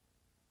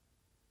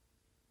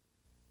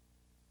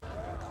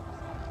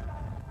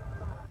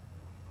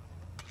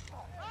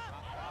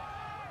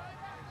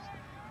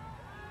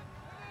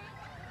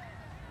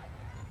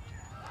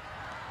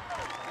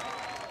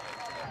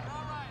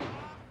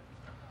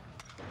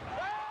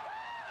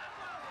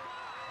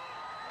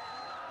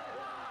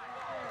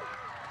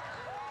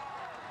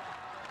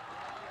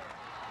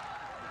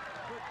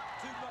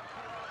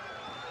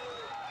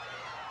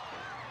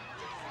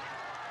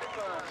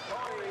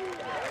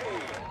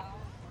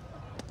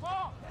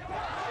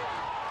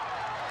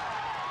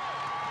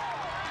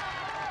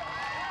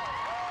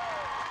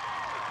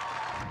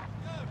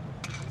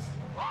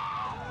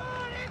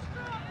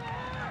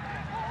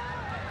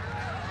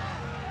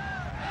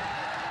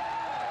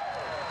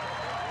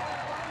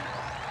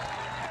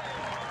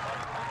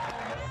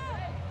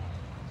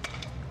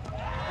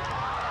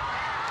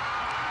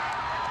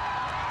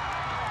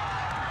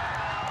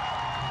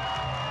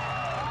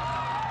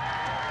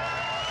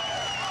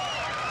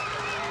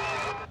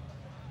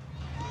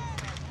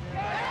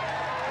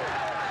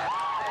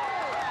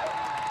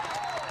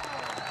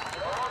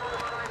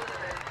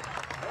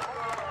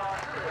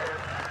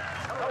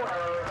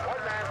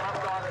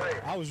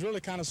 I was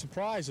really kind of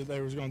surprised that they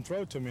was going to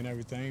throw it to me and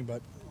everything,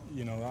 but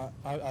you know,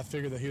 I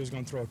figured that he was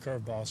going to throw a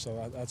curveball,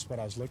 so that's what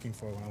I was looking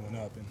for when I went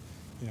up. And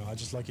you know, I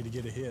just lucky to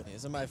get a hit.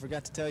 Somebody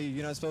forgot to tell you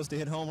you're not supposed to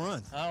hit home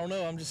runs. I don't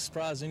know. I'm just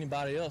surprised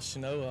anybody else,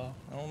 you know.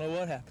 I don't know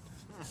what happened.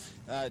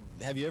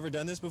 Have you ever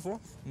done this before?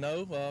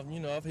 No. You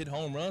know, I've hit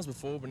home runs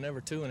before, but never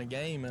two in a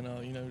game,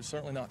 and, you know,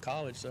 certainly not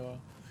college. So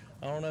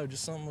I don't know.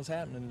 Just something was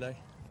happening today.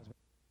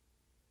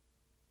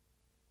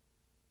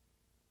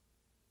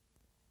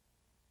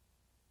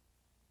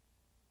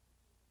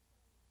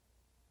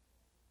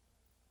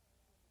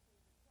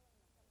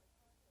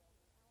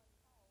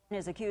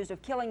 Is accused of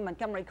killing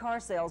Montgomery car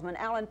salesman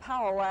Alan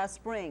Powell last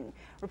spring.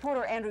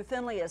 Reporter Andrew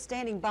Finley is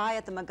standing by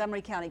at the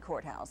Montgomery County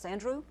Courthouse.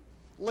 Andrew?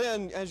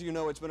 Lynn, as you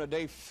know, it's been a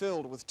day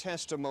filled with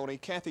testimony.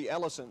 Kathy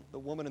Ellison, the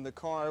woman in the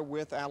car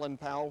with Alan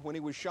Powell when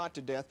he was shot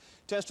to death,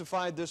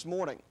 testified this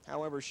morning.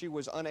 However, she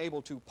was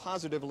unable to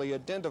positively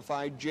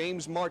identify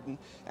James Martin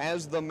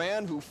as the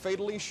man who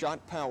fatally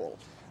shot Powell.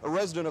 A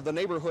resident of the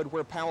neighborhood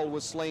where Powell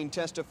was slain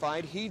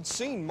testified he'd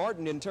seen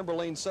Martin in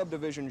Timberlane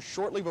subdivision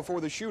shortly before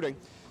the shooting,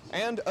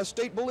 and a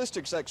state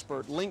ballistics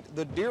expert linked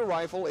the deer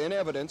rifle in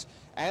evidence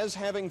as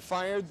having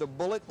fired the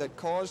bullet that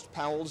caused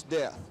Powell's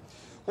death.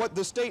 What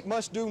the state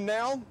must do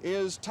now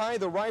is tie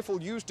the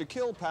rifle used to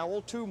kill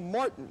Powell to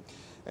Martin.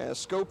 A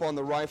scope on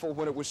the rifle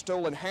when it was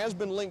stolen has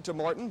been linked to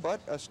Martin,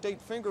 but a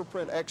state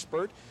fingerprint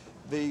expert,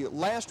 the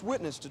last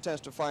witness to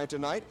testify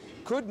tonight,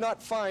 could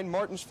not find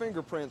Martin's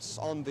fingerprints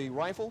on the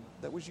rifle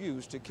that was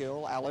used to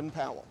kill Alan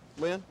Powell.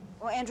 Lynn?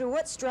 Well, Andrew,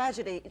 what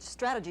strategy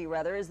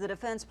is the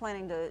defense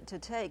planning to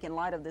take in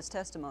light of this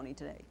testimony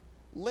today?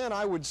 Lynn,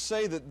 I would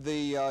say that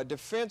the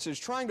defense is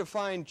trying to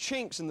find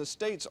chinks in the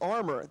state's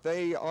armor.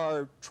 They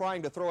are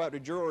trying to throw out to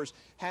jurors,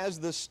 has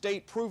the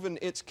state proven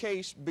its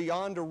case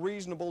beyond a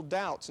reasonable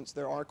doubt, since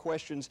there are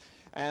questions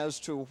as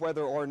to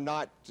whether or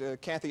not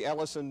Kathy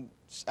Ellison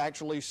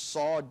actually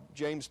saw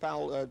James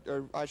Powell,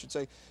 or I should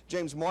say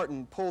James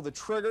Martin, pull the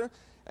trigger.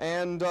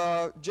 And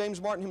James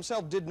Martin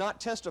himself did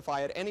not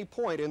testify at any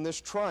point in this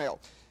trial.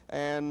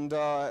 And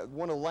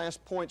one of the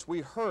last points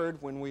we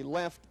heard when we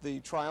left the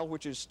trial,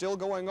 which is still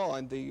going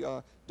on,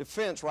 the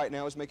defense right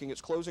now is making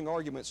its closing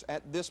arguments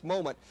at this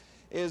moment,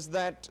 is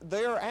that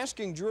they are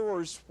asking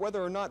jurors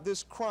whether or not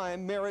this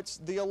crime merits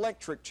the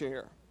electric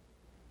chair.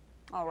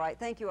 All right.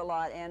 Thank you a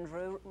lot,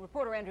 Andrew.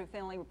 Reporter Andrew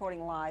Finley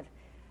reporting live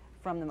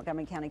from the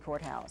Montgomery County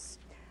Courthouse.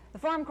 The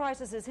farm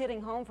crisis is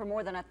hitting home for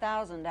more than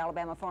 1,000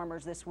 Alabama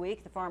farmers this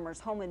week. The Farmers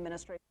Home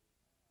Administration.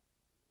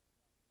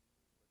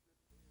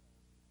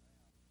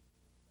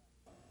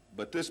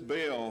 But this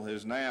bill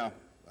has now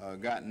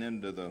gotten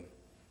into the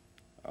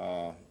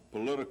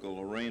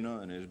political arena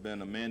and has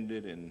been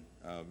amended and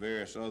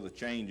various other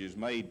changes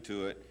made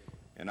to it.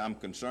 And I'm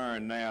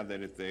concerned now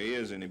that if there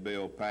is any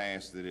bill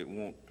passed, that it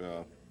won't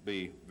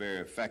be very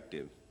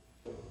effective.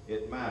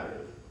 It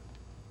matters.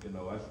 You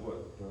know, that's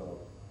what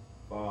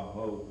Bob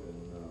Hope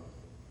and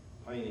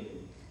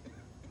painting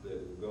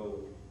that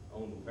go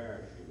on the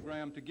parachute.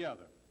 Program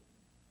together.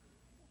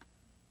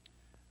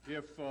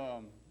 If,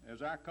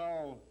 as I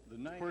call the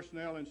name,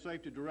 Personnel and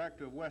Safety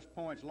Director of West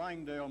Point's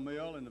Langdale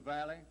Mill in the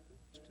Valley,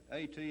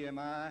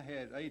 ATMA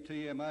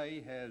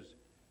has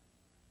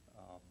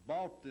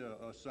bought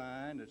a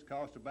sign that's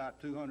cost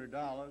about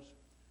 $200.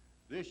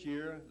 This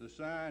year, the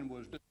sign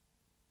was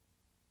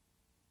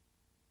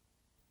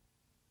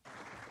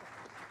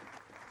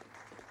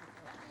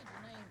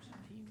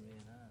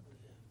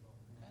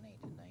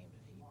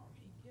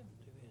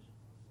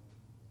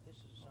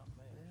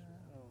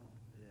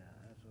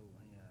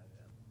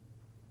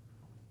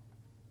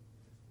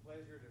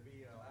pleasure to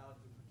be allowed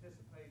to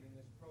participate in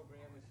this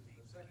program. This is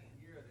the second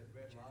year that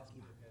Red Lobster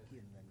has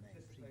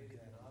participated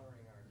in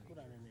honoring our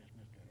teachers. We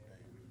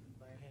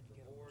thank the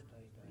board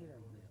there. We are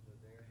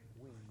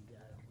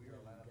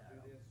allowed to do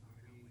this.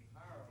 We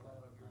hire a lot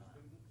of your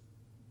students,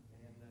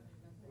 and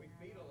we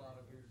feed a lot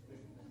of your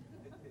students, and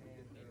have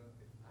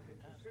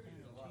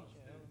contributed a lot of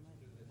students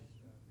to this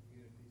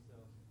community. So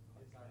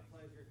it's our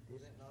pleasure to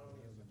present not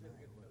only a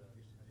certificate, but a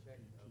check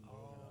of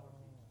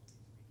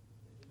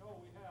You know,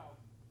 we have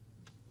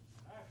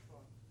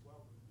excellent,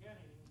 well,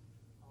 beginning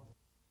of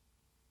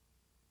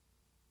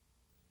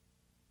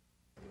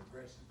The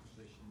aggressive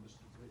position Mr.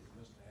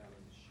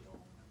 Allen has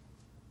shown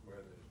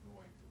where there's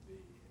going to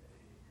be a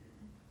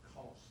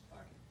cost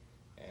factor.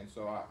 And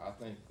so I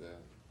think the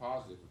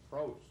positive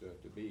approach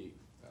to be,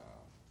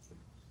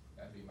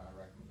 that'd be my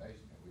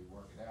recommendation, that we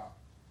work it out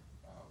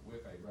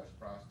with a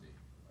reciprocity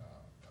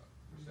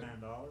 $9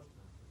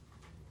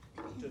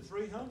 to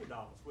 $300,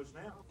 which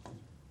now.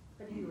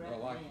 What do you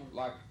recommend?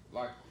 Like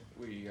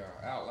we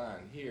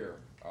outlined here,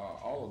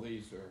 all of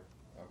these are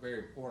very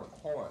important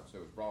points that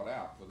was brought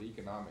out for the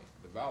economic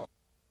development.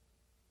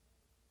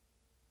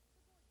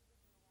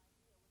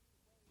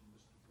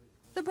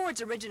 The The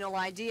board's original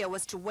idea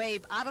was to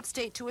waive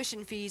out-of-state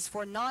tuition fees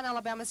for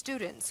non-Alabama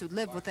students who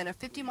live within a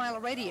 50-mile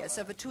radius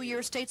of a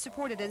 2-year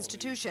state-supported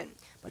institution.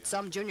 But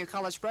some junior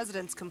college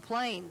presidents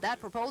complained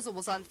that proposal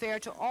was unfair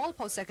to all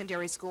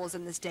post-secondary schools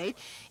in the state,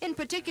 in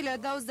particular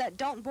those that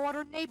don't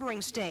border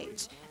neighboring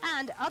states.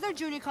 And other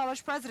junior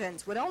college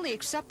presidents would only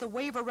accept the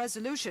waiver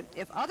resolution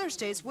if other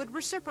states would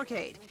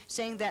reciprocate,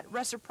 saying that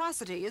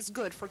reciprocity is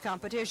good for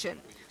competition.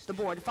 The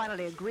board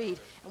finally agreed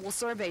and will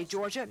survey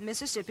Georgia,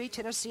 Mississippi,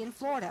 Tennessee, and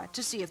Florida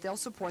to see if they'll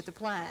support the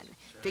plan.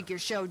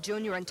 Figures show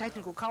junior and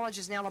technical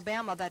colleges in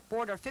Alabama that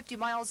border 50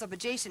 miles of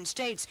adjacent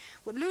states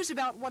would lose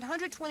about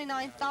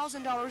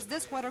 $129,000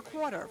 this winter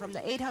quarter from the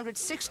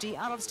 $860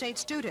 out-of-state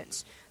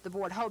students. The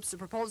board hopes the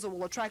proposal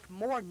will attract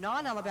more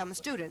non-Alabama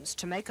students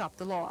to make up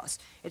the loss.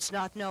 It's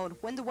not known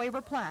when the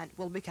waiver plan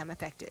will become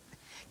effective.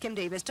 Kim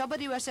Davis,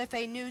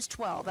 WSFA News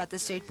 12 at the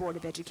State Board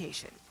of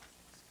Education.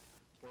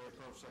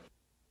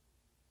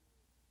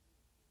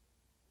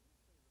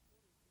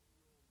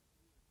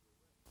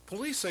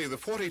 Police say the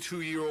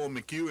 42-year-old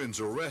McEwen's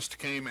arrest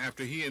came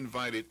after he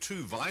invited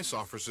 2 vice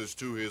officers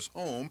to his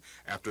home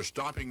after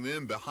stopping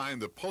them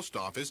behind the post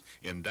office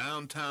in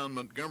downtown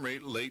Montgomery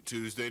late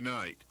Tuesday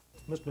night.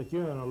 Mr.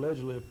 McEwen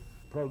allegedly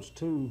approached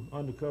 2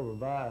 undercover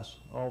vice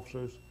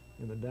officers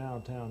in the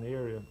downtown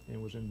area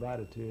and was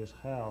invited to his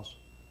house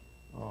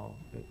on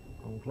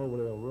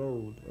Cloverdale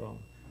Road.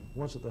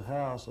 Once at the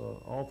house, an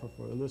offer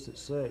for illicit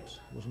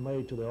sex was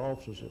made to the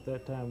officers. At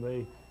that time,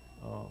 they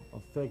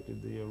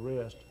effected the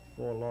arrest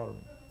for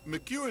loitering.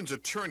 McEwen's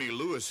attorney,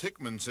 Lewis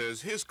Hickman,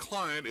 says his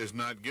client is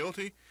not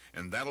guilty,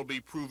 and that'll be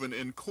proven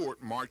in court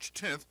March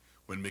 10th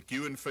when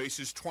McEwen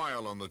faces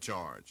trial on the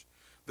charge.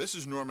 This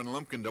is Norman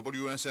Lumpkin,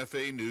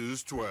 WSFA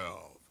News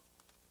 12.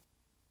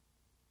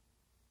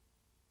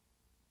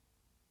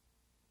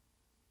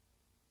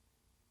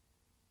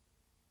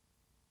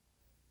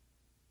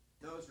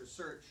 Those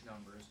research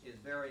numbers is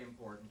very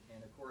important,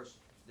 and of course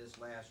this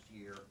last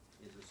year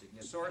is a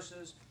significant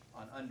sources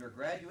on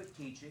undergraduate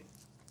teaching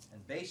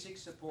and basic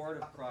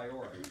support of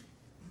priority.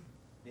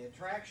 The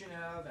attraction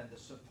of and the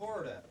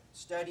support of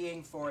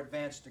studying for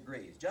advanced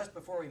degrees. Just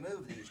before we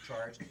move these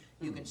charts,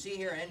 you can see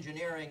here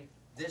engineering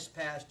this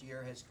past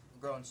year has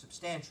grown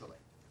substantially.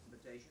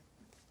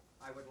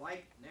 I would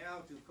like now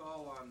to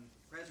call on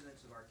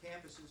presidents of our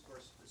campuses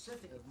for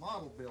specific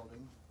model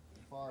building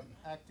for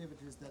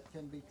activities that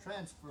can be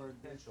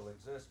transferred. Potential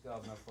exists,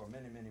 Governor, for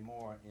many, many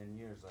more in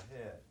years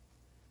ahead.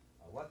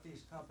 What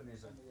these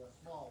companies are... A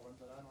small one,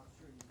 but I'm not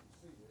sure you can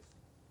see this.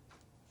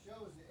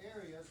 Shows the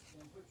areas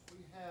in which we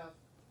have...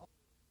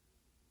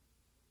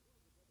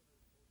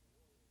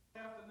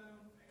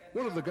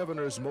 One of the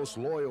governor's most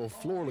loyal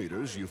floor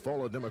leaders,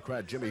 Eufaula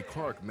Democrat Jimmy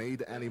Clark,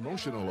 made an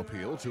emotional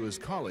appeal to his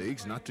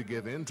colleagues not to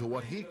give in to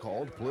what he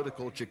called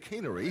political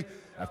chicanery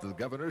after the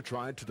governor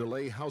tried to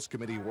delay House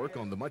committee work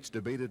on the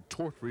much-debated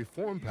tort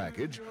reform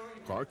package.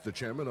 Clark, the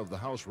chairman of the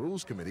House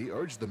Rules Committee,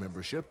 urged the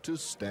membership to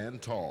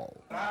stand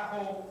tall. I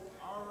hope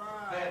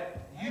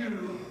that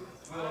you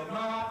will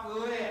not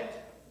let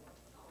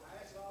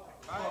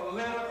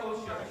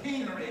political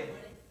chicanery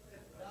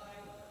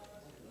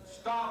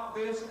stop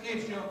this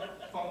issue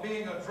from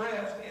being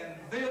addressed in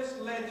this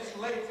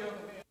legislature.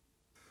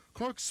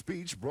 Clark's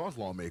speech brought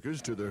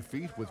lawmakers to their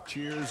feet with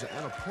cheers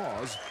and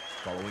applause.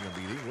 Following a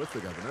meeting with the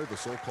governor, the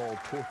so-called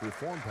tort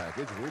reform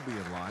package will be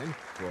in line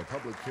for a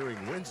public hearing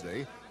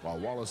Wednesday, while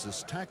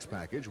Wallace's tax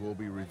package will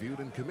be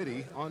reviewed in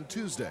committee on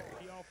Tuesday.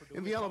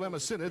 In the Alabama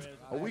Senate,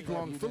 a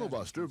week-long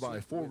filibuster by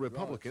 4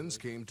 Republicans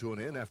came to an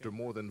end after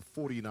more than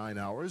 49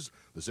 hours.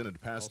 The Senate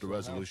passed a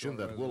resolution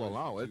that will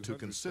allow it to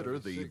consider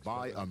the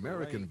Buy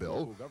American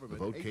bill. The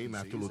vote came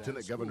after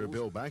Lieutenant Governor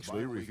Bill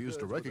Baxley refused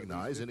to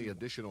recognize any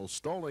additional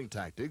stalling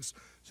tactics.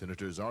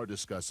 Senators are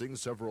discussing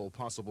several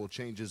possible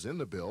changes in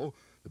the bill.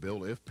 The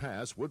bill, if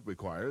passed, would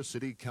require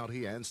city,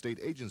 county, and state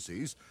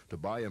agencies to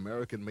buy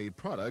American-made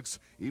products,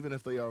 even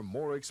if they are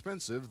more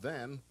expensive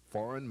than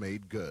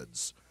foreign-made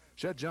goods.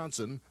 Chet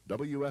Johnson,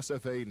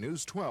 WSFA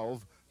News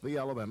 12, the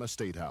Alabama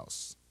State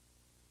House.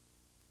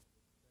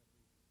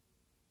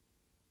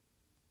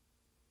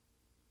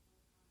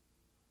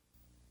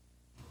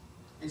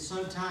 And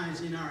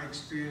sometimes in our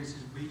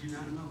experiences, we do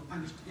not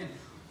understand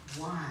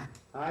why.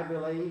 I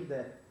believe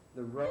that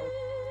the road...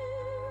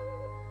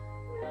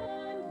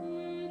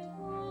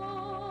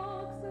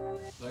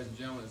 Ladies and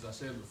gentlemen, as I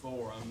said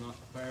before, I'm not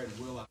prepared,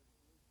 will I?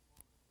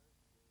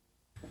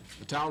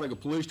 The Talladega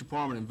Police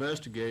Department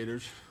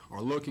investigators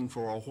are looking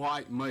for a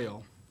white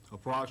male,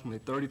 approximately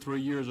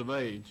 33 years of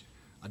age,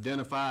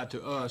 identified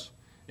to us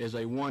as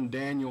a one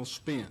Daniel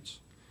Spence.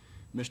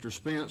 Mr.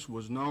 Spence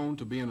was known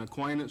to be an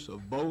acquaintance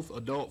of both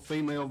adult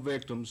female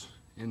victims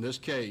in this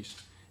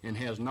case and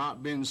has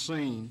not been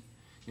seen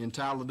in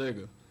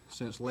Talladega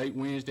since late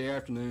Wednesday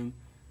afternoon,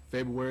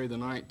 February the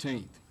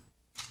 19th.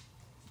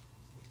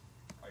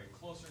 Are you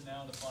closer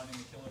now to finding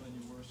the killer than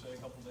you were, say, a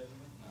couple days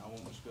ago? I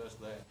won't discuss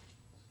that.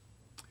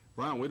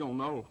 Brian, we don't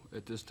know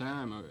at this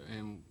time,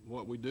 and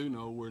what we do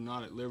know, we're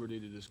not at liberty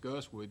to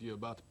discuss with you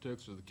about the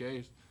particulars of the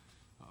case.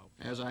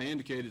 As I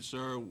indicated,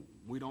 sir,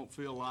 we don't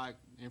feel like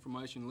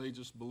information leads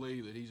us to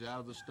believe that he's out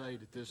of the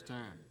state at this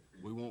time.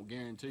 We won't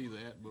guarantee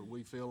that, but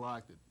we feel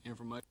like that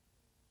information.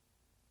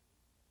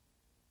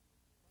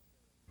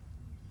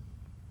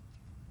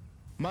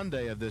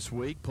 Monday of this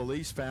week,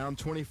 police found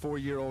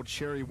 24-year-old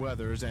Sherry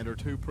Weathers and her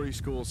 2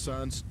 preschool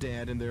sons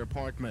dead in their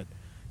apartment.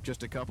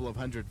 Just a couple of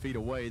hundred feet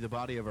away, the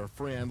body of her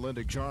friend,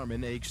 Linda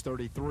Jarman, age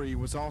 33,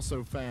 was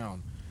also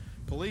found.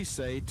 Police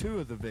say 2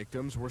 of the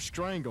victims were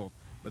strangled,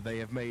 but they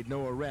have made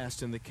no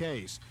arrest in the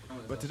case.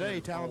 But today,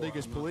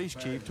 Talladega's police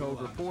chief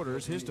told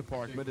reporters his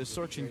department is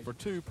searching for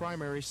 2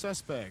 primary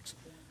suspects.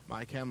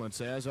 Mike Hamlin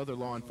says other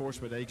law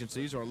enforcement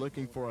agencies are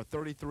looking for a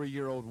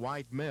 33-year-old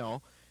white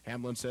male.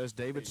 Hamlin says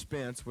David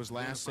Spence was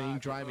last seen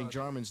driving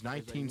Jarman's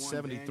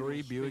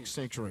 1973 Buick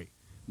Century.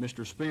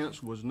 Mr.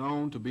 Spence was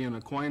known to be an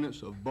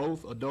acquaintance of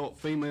both adult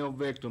female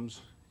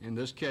victims in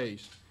this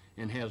case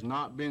and has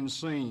not been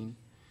seen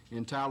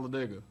in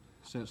Talladega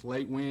since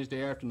late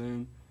Wednesday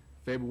afternoon,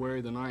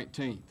 February the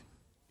 19th.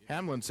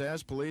 Hamlin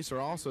says police are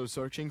also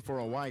searching for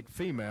a white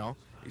female.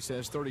 He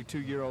says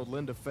 32-year-old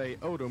Linda Faye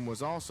Odom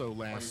was also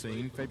last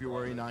seen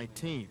February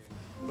 19th.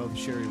 Both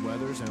Sherry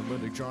Weathers and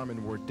Linda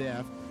Jarman were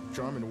deaf.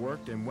 Jarman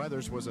worked and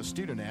Weathers was a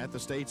student at the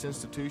state's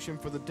Institution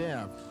for the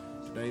Deaf.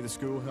 Today, the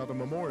school held a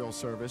memorial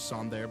service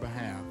on their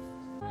behalf.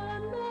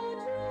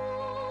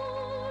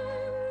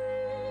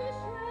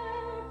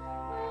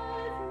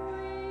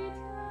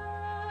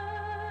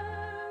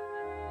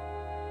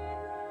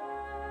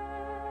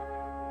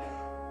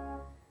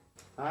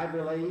 I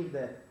believe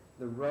that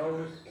the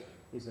rose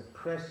is a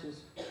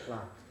precious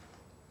flower.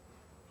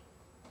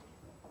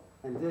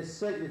 And this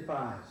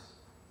signifies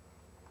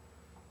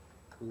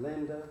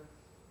Linda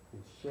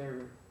and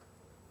Sherry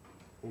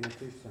and her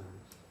 2 sons.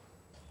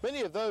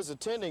 Many of those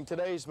attending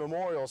today's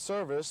memorial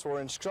service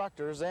were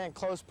instructors and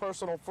close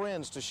personal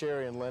friends to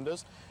Sherry and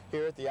Linda's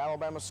here at the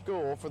Alabama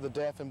School for the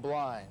Deaf and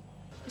Blind.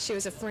 She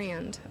was a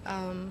friend.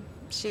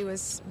 She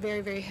was very,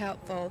 very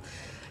helpful,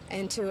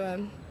 and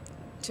to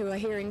a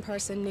hearing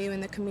person new in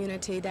the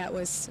community, that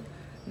was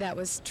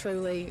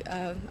truly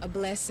a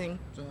blessing.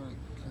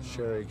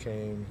 Sherry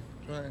came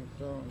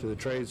to the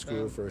trade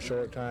school for a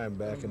short time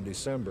back in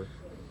December.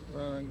 She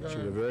was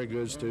a very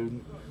good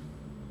student,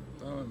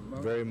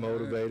 very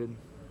motivated,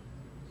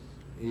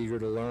 eager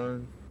to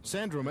learn.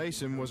 Sandra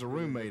Mason was a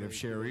roommate of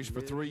Sherry's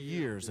for 3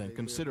 years and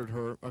considered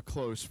her a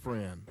close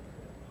friend.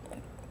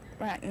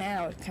 Right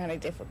now, it's kind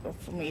of difficult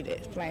for me to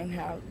explain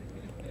how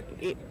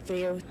it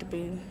feels to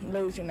be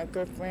losing a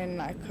good friend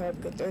like her,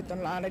 because there's a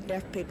lot of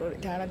deaf people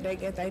at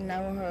Talladega. They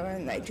know her,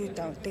 and they just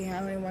don't see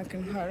how anyone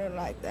can hurt her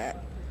like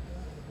that.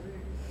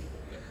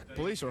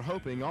 Police are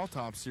hoping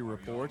autopsy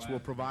reports will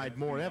provide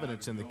more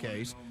evidence in the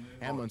case.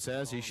 Hamlin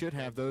says he should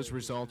have those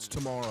results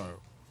tomorrow.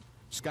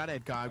 Scott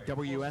Edcock,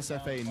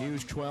 WSFA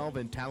News 12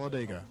 in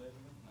Talladega.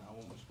 I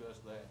won't discuss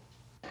that.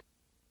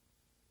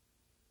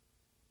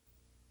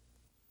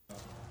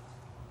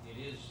 It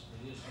is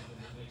something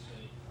that makes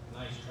a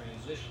nice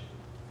transition.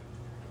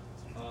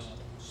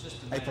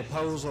 A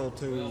proposal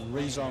to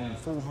rezone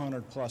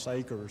 400 plus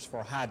acres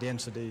for high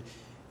density in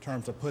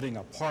terms of putting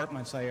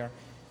apartments there.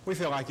 We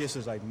feel like this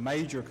is a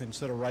major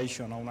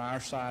consideration on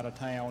our side of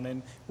town,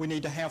 and we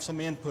need to have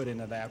some input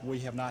into that. We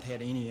have not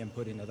had any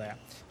input into that.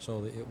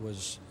 So it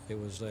was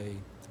a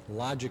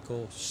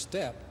logical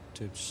step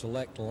to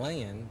select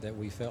land that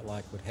we felt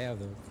like would have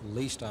the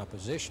least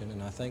opposition,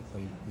 and I think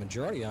the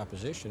majority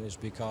opposition is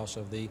because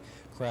of the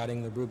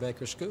crowding the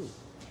Brubaker School.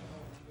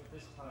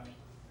 This time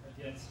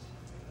against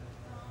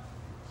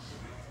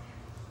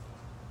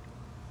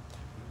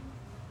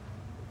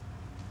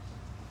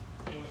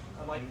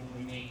I'd like to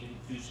remain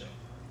to do so.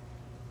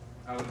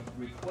 I would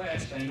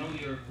request, I know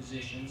your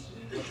positions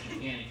and what you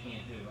can and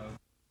can't do.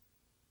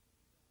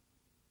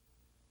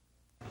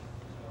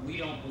 We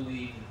don't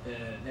believe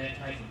that that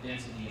type of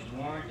density is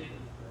warranted.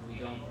 We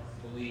don't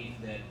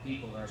believe that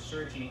people are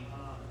searching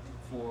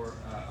for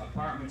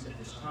apartments at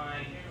this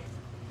time.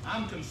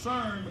 I'm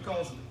concerned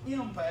because of the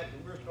impact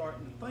that we're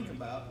starting to think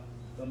about,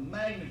 the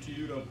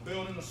magnitude of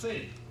building a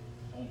city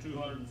on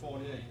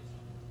 240 acres.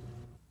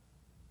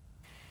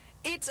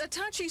 It's a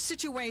touchy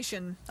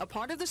situation, a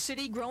part of the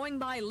city growing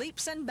by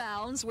leaps and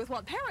bounds with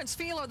what parents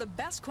feel are the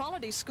best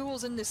quality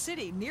schools in the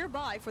city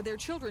nearby for their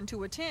children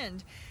to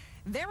attend.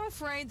 They're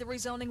afraid the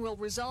rezoning will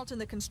result in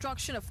the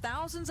construction of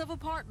thousands of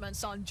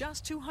apartments on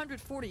just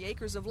 240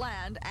 acres of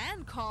land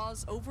and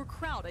cause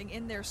overcrowding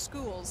in their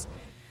schools.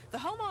 The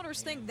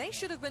homeowners think they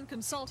should have been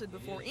consulted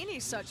before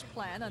any such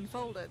plan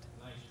unfolded.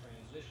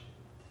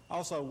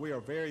 Also, we are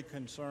very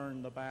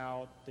concerned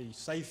about the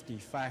safety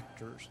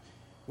factors.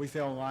 We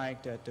feel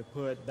like that to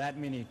put that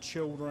many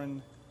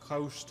children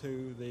close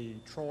to the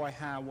Troy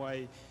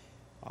Highway,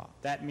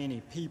 that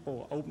many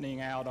people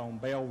opening out on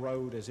Bell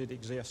Road as it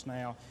exists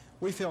now,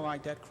 we feel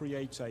like that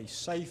creates a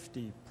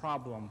safety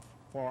problem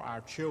for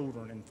our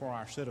children and for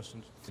our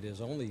citizens. It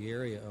is on the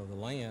area of the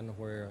land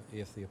where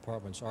if the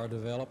apartments are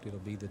developed, it'll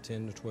be the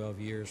 10 to 12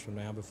 years from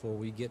now before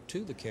we get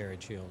to the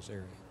Carriage Hills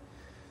area.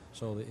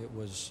 So it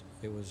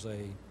was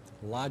a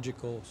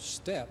logical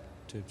step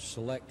to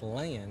select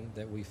land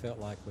that we felt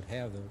like would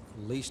have the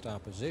least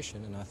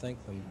opposition, and I think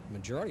the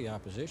majority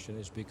opposition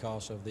is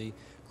because of the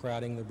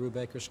crowding the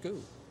Brubaker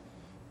School,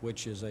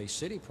 which is a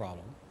city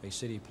problem, a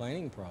city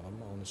planning problem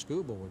on the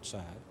school board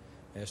side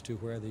as to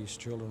where these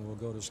children will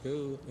go to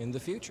school in the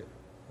future.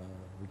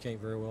 We can't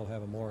very well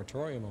have a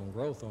moratorium on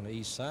growth on the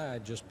east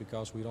side just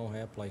because we don't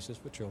have places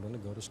for children to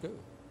go to school.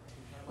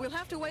 We'll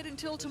have to wait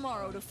until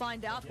tomorrow to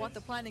find out what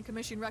the Planning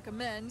Commission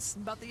recommends,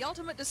 but the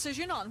ultimate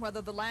decision on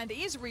whether the land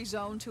is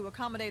rezoned to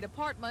accommodate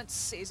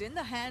apartments is in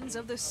the hands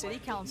of the City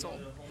Council.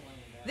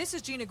 This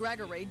is Gina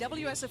Gregory,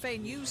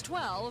 WSFA News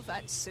 12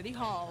 at City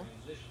Hall.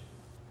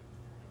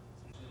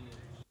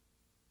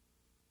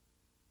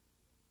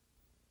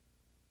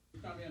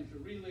 We've come in to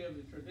relive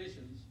the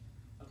traditions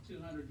of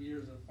 200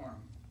 years of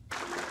farming.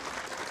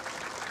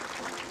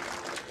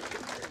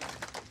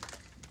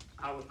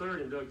 Our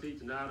third inductee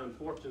tonight,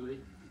 unfortunately,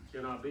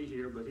 cannot be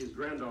here, but his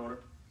granddaughter,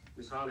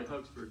 Miss Holly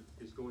Huxford,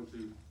 is going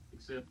to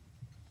accept.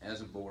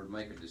 As a board,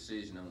 make a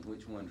decision on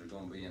which ones are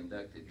going to be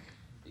inducted.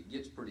 It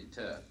gets pretty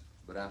tough,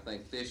 but I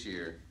think this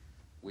year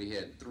we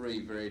had three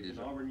very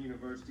Auburn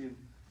University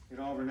and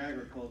Auburn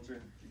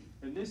Agriculture,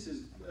 and this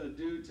is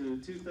due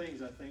to two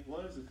things, I think.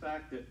 One is the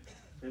fact that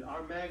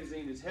our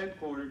magazine is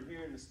headquartered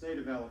here in the state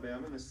of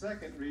Alabama, and the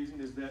second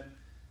reason is that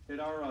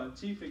our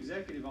Chief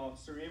Executive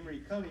Officer,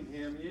 Emory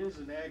Cunningham, is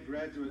an ag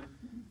graduate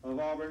of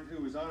Auburn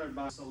who was honored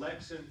by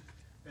selection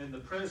and the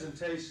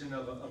presentation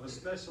of a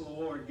special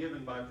award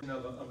given by What's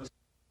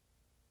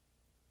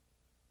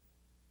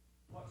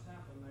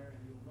happened there,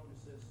 and you'll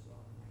notice this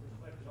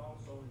reflected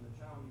also in the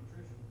child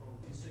nutrition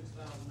program,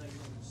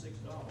 $6,806.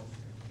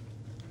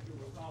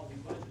 You'll recall we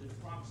budgeted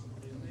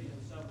approximately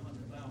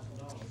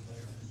 $1,700,000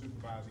 there.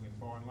 Supervising in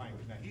foreign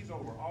language. Now, he's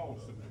over all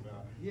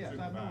supervising. Yes,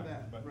 I know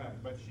that. But,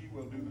 right. But she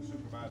will do the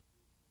supervising.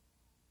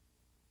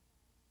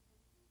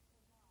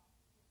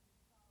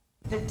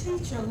 The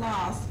teacher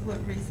loss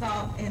would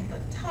result in the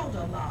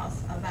total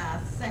loss of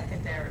our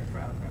secondary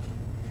program.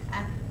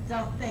 I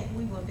don't think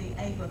we will be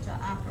able to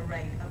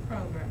operate a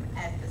program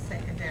at the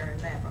secondary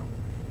level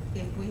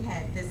if we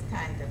had this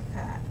kind of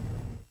cut.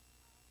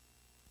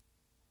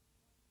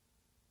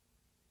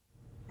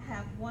 I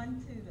have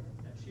one tutor.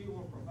 That she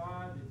will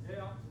provide the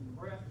depth and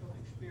breadth of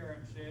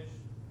experiences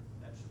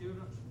that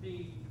students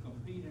need to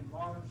compete in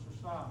modern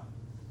society.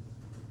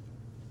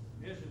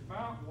 Mrs.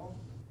 Boutwell.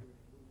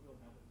 We will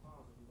have a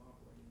positive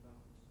operating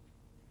balance.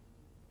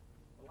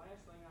 The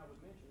last thing I would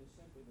mention is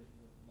simply that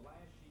the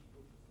last sheet,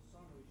 which is the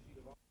summary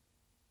sheet of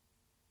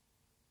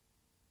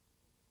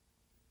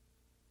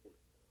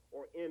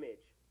or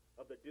image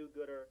of the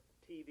do-gooder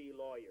TV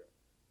lawyer,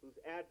 whose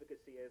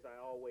advocacy, as I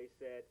always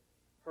said,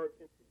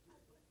 hurts.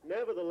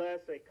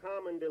 Nevertheless, a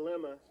common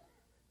dilemma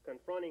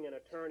confronting an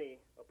attorney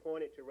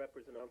appointed to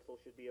represent counsel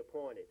should be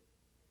appointed.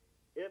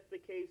 If the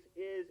case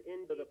is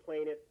into the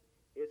plaintiff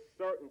is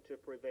certain to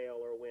prevail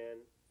or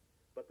win,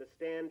 but the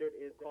standard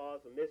is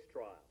cause of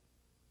mistrial.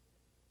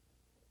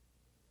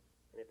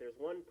 And if there's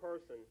one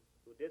person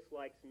who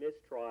dislikes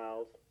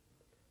mistrials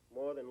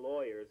more than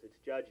lawyers, it's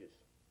judges.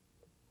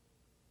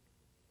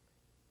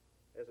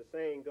 As the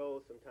saying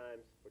goes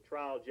sometimes for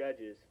trial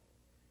judges,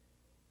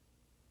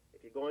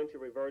 if you're going to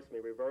reverse me,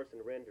 reverse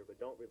and render, but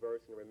don't reverse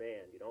and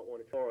remand. You don't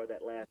want to throw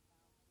that last.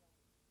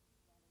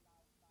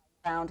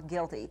 Found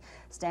guilty.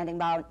 Standing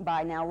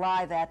by now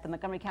live at the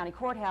Montgomery County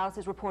Courthouse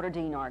is reporter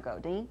Dean Argo.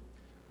 Dean?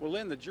 Well,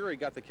 Lynn, the jury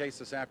got the case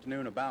this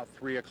afternoon about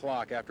 3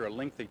 o'clock after a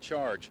lengthy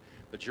charge.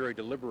 The jury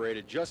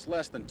deliberated just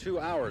less than 2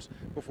 hours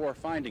before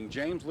finding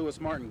James Lewis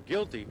Martin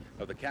guilty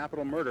of the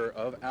capital murder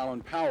of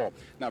Alan Powell.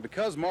 Now,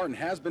 because Martin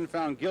has been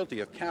found guilty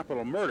of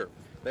capital murder,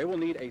 they will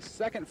need a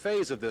second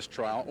phase of this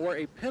trial, or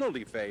a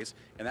penalty phase,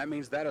 and that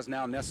means that is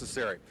now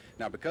necessary.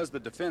 Now, because the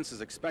defense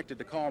is expected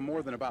to call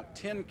more than about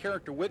 10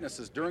 character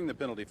witnesses during the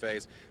penalty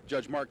phase,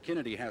 Judge Mark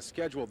Kennedy has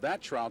scheduled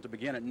that trial to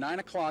begin at 9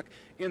 o'clock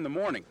in the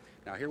morning.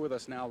 Now, here with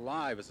us now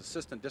live is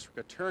Assistant District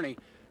Attorney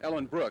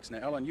Ellen Brooks. Now,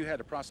 Ellen, you had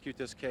to prosecute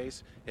this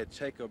case. It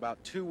took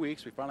about 2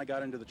 weeks. We finally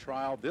got into the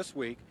trial this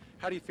week.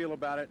 How do you feel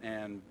about it,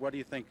 and what do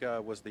you think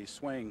was the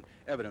swaying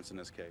evidence in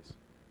this case?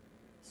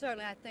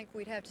 Certainly, I think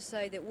we'd have to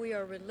say that we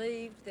are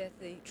relieved that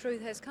the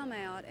truth has come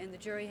out and the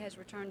jury has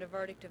returned a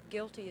verdict of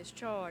guilty as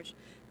charged.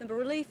 The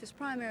relief is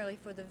primarily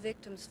for the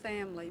victim's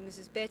family.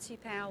 Mrs. Betsy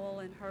Powell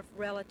and her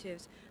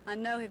relatives, I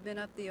know, have been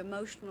up the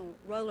emotional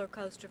roller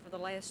coaster for the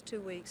last 2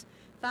 weeks.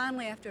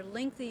 Finally, after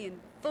lengthy and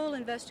full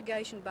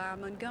investigation by our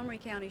Montgomery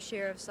County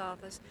Sheriff's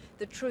Office,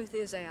 the truth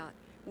is out.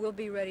 We'll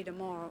be ready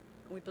tomorrow.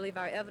 We believe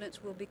our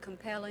evidence will be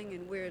compelling,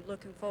 and we're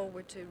looking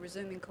forward to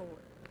resuming court.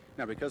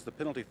 Now, because the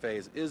penalty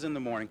phase is in the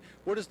morning,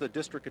 what is the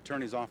district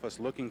attorney's office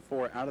looking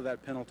for out of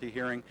that penalty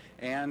hearing,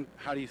 and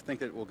how do you think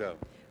that it will go?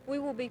 We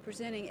will be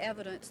presenting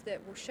evidence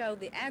that will show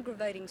the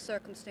aggravating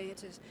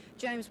circumstances,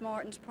 James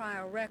Martin's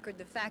prior record,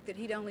 the fact that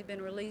he'd only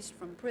been released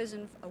from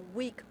prison a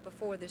week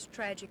before this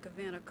tragic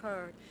event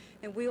occurred,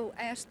 and we'll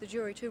ask the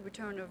jury to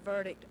return a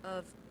verdict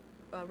of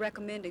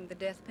recommending the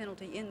death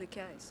penalty in the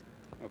case.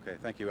 Okay,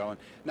 thank you, Ellen.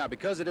 Now,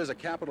 because it is a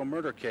capital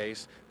murder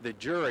case, the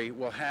jury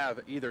will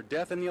have either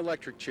death in the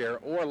electric chair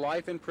or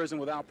life in prison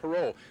without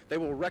parole. They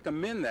will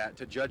recommend that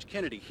to Judge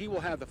Kennedy. He will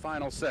have the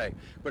final say.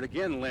 But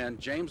again, Lynn,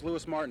 James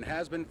Lewis Martin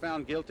has been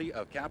found guilty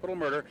of capital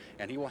murder,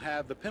 and he will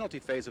have the penalty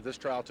phase of this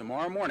trial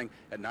tomorrow morning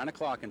at 9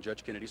 o'clock in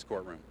Judge Kennedy's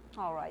courtroom.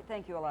 All right,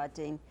 thank you a lot,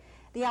 Dean.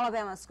 The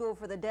Alabama School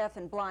for the Deaf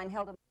and Blind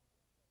held a...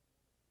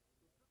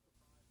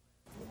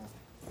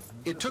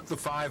 It took the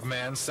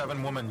 5-man,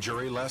 7-woman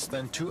jury less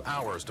than 2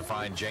 hours to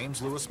find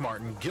James Lewis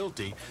Martin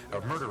guilty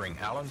of murdering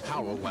Alan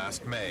Powell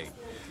last May.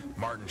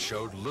 Martin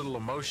showed little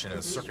emotion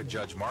as Circuit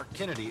Judge Mark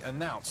Kennedy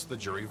announced the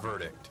jury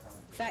verdict.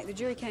 In fact, the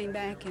jury came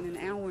back in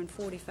 1 hour and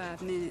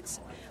 45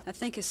 minutes. I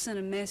think it sent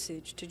a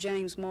message to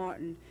James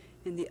Martin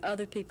and the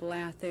other people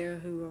out there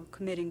who are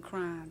committing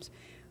crimes.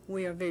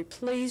 We are very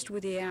pleased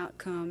with the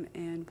outcome,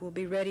 and we'll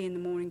be ready in the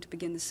morning to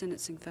begin the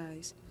sentencing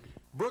phase.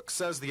 Brooks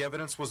says the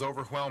evidence was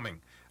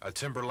overwhelming. A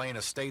Timber Lane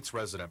Estates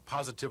resident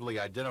positively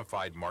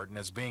identified Martin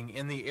as being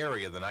in the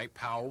area the night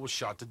Powell was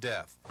shot to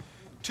death.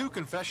 2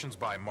 confessions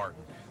by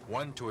Martin,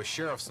 one to a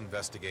sheriff's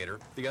investigator,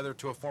 the other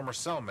to a former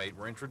cellmate,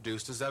 were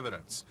introduced as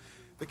evidence.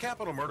 The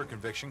capital murder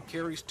conviction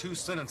carries 2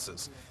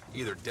 sentences,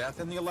 either death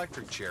in the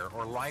electric chair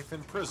or life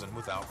in prison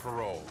without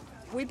parole.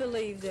 We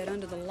believe that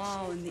under the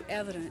law and the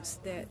evidence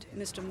that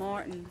Mr.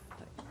 Martin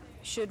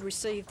should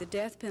receive the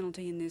death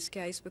penalty in this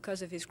case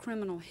because of his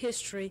criminal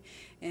history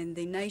and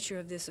the nature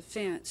of this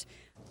offense.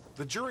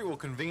 The jury will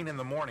convene in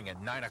the morning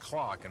at 9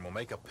 o'clock and will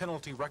make a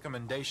penalty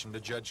recommendation to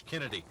Judge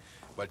Kennedy,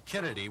 but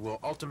Kennedy will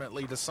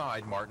ultimately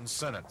decide Martin's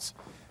sentence.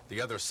 The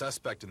other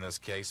suspect in this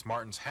case,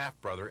 Martin's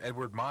half-brother,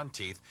 Edward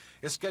Monteith,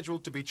 is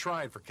scheduled to be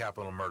tried for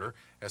capital murder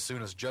as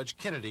soon as Judge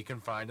Kennedy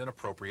can find an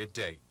appropriate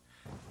date.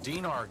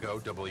 Dean Argo,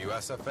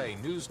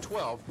 WSFA News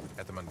 12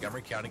 at the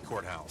Montgomery County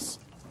Courthouse.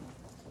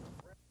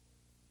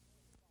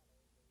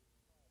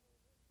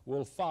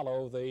 Will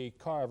follow the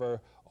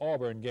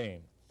Carver-Auburn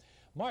game.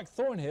 Mark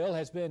Thornhill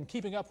has been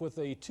keeping up with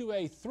the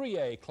 2A,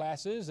 3A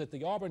classes at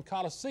the Auburn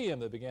Coliseum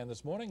that began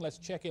this morning. Let's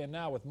check in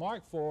now with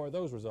Mark for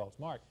those results.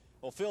 Mark.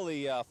 Well, Phil,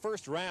 the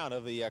first round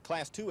of the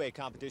Class 2A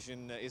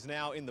competition is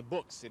now in the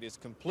books. It is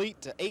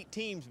complete. 8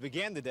 teams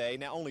began the day.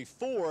 Now only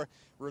 4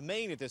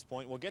 remain at this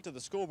point. We'll get to the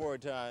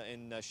scoreboard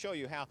and show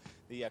you how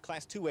the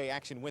Class 2A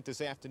action went this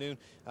afternoon.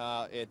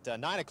 At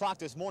 9 o'clock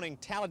this morning,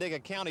 Talladega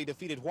County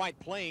defeated White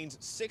Plains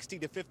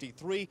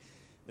 60-53.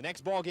 The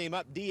next ball game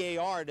up,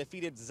 DAR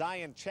defeated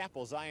Zion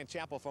Chapel. Zion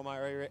Chapel from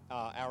our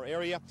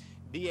area.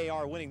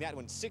 DAR winning that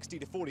one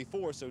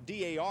 60-44. So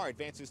DAR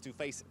advances to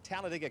face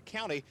Talladega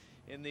County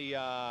in the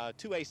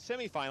 2A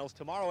semifinals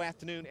tomorrow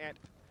afternoon at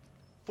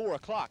 4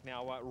 o'clock.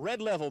 Now,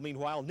 Red Level,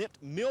 meanwhile,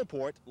 nipped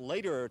Millport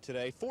later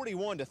today,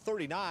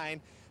 41-39.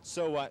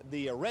 So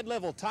the Red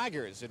Level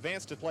Tigers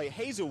advanced to play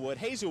Hazelwood.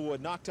 Hazelwood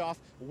knocked off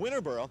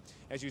Winterboro,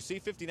 as you see,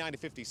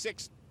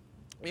 59-56.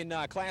 In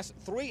Class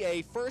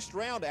 3A first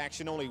round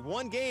action, only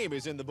 1 game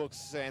is in the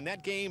books, and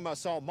that game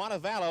saw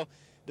Montevallo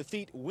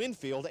defeat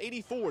Winfield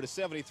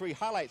 84-73.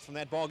 Highlights from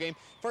that ball game.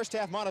 First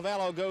half,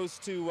 Montevallo goes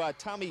to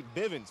Tommy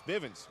Bivens.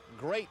 Bivens,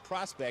 great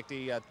prospect.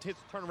 He hits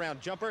a turnaround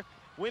jumper.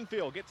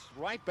 Winfield gets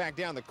right back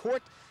down the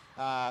court.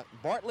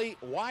 Bartley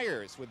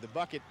Wires with the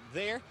bucket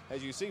there.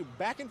 As you see,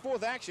 back and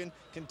forth action,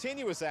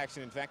 continuous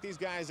action. In fact, these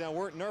guys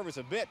weren't nervous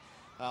a bit.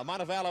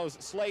 Montevallo's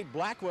Slade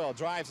Blackwell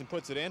drives and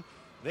puts it in.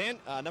 Then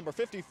number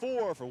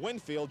 54 for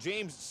Winfield,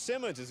 James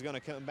Simmons is going to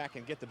come back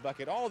and get the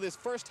bucket. All of this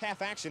first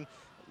half action,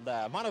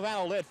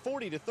 Montevallo led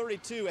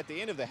 40-32 at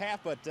the end of the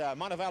half, but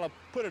Montevallo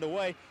put it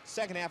away.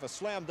 Second half, a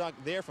slam dunk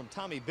there from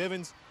Tommy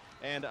Bivens.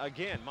 And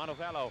again,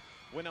 Montevallo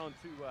went on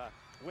to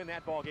win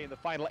that ball game, the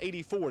final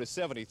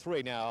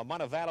 84-73. Now,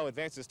 Montevallo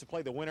advances to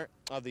play the winner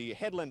of the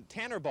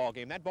Headland-Tanner ball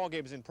game. That ball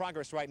game is in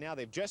progress right now.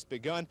 They've just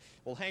begun.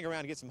 We'll hang around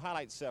and get some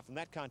highlights from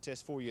that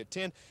contest for you at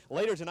 10.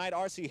 Later tonight,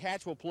 R.C.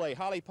 Hatch will play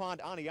Holly Pond.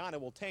 Aniana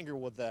will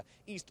tangle with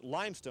East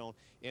Limestone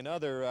in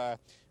other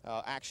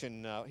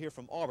action here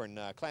from Auburn.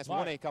 Class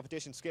 1A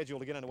competition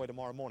scheduled to get underway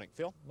tomorrow morning.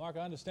 Phil? Mark,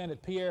 I understand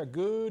that Pierre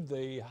Good,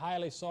 the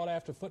highly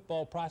sought-after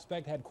football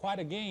prospect, had quite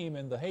a game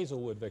in the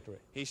Hazelwood victory.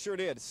 He sure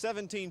did.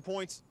 17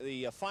 points,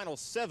 the final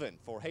 7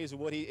 for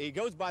Hazelwood. He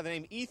goes by the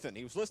name Ethan.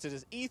 He was listed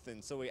as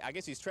Ethan, so I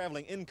guess he's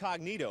traveling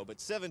incognito, but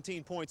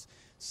 17 points,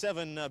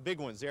 7 big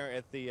ones there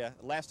at the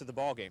last of the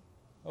ball game.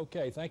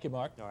 Okay, thank you,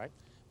 Mark. All right.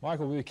 Mark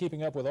will be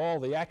keeping up with all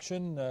the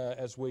action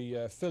as we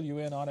fill you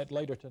in on it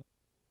later tonight.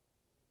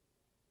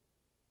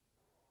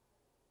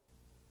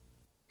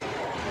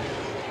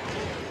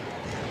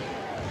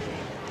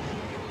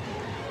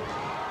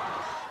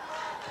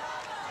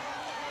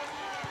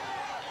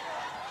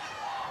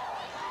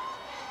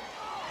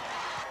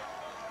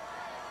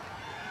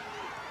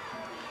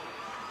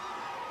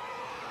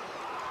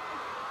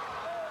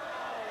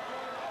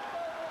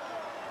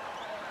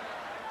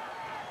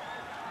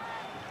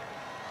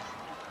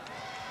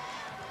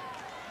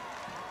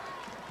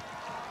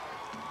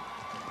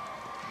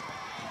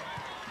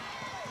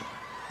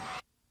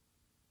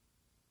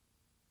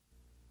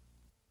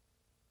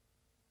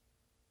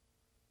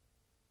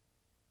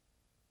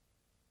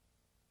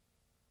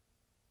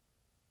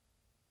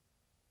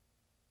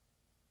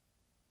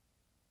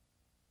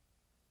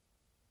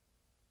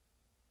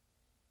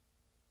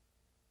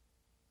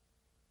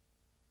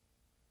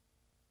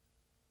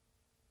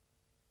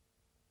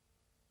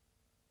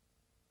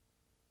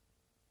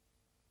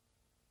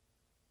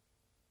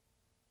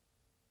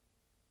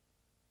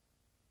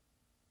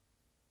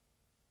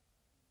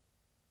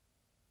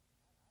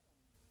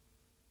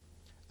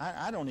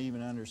 I don't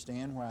even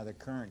understand why the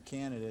current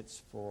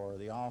candidates for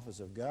the office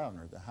of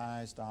governor, the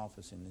highest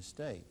office in the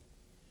state,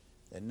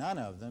 that none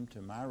of them,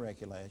 to my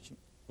recollection,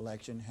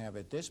 have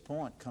at this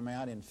point come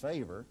out in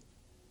favor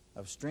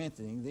of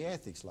strengthening the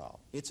ethics law.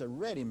 It's a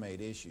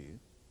ready-made issue.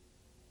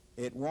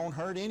 It won't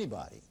hurt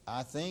anybody.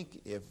 I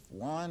think if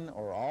one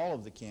or all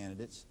of the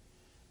candidates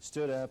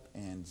stood up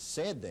and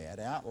said that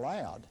out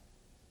loud,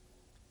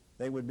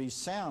 they would be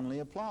soundly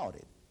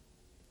applauded.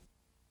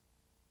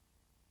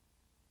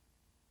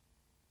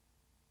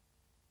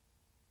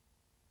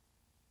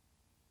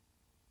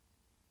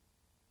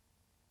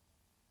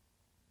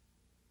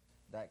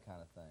 That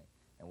kind of thing.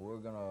 And we're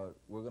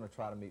gonna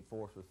try to meet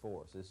force with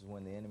force. This is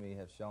when the enemy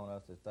has shown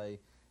us that they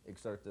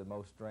exert the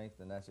most strength,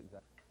 and that's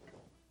exactly.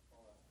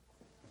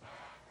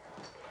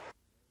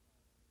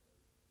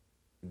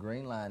 The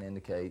green line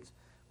indicates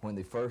when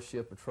the first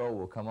shift patrol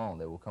will come on.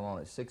 They will come on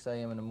at 6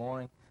 a.m. in the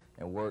morning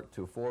and work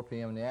till 4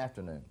 p.m. in the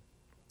afternoon.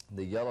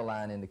 The yellow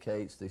line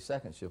indicates the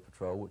second shift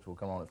patrol, which will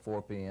come on at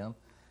 4 p.m.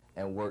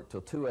 and work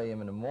till 2 a.m.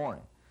 in the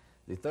morning.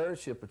 The third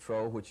shift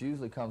patrol, which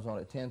usually comes on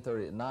at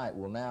 10:30 at night,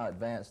 will now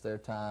advance their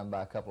time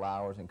by a couple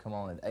hours and come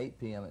on at 8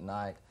 p.m. at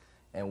night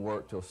and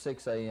work till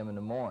 6 a.m. in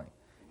the morning.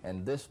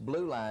 And this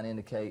blue line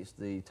indicates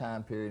the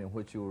time period in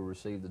which you will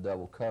receive the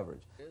double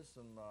coverage. There's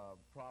some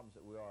problems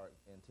that we are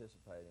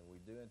anticipating. We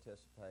do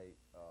anticipate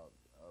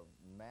a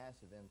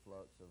massive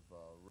influx of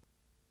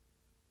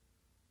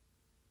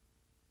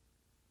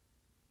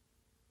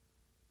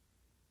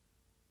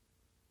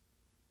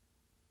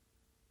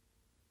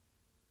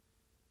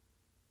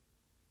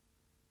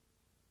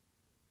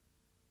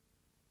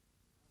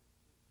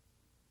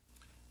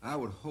I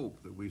would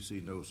hope that we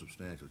see no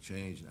substantial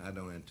change, and I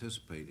don't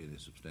anticipate any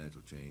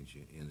substantial change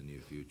in the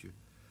near future.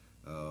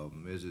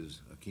 Mrs.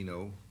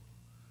 Aquino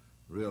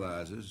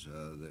realizes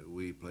that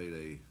we played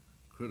a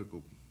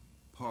critical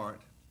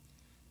part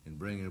in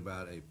bringing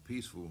about a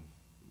peaceful,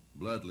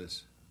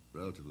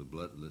 relatively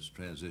bloodless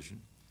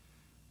transition,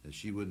 that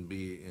she wouldn't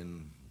be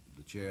in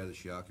the chair that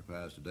she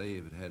occupies today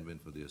if it hadn't been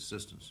for the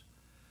assistance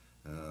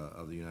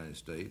of the United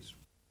States.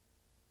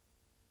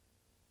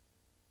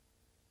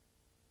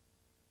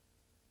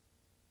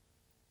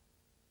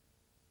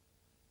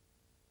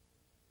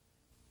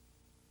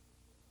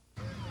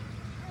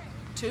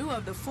 Two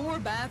of the 4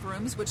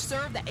 bathrooms which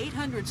serve the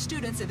 800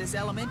 students at this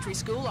elementary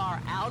school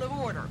are out of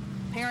order.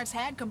 Parents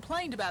had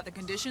complained about the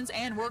conditions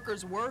and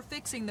workers were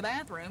fixing the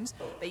bathrooms,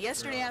 but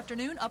yesterday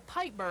afternoon a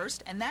pipe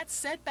burst and that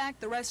set back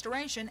the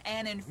restoration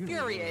and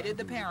infuriated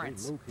the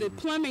parents. The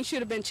plumbing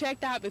should have been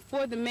checked out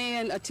before the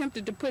man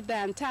attempted to put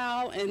down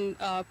tile and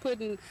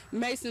putting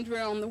masonry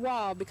on the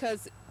wall,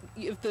 because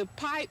if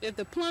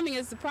the plumbing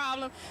is the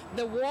problem,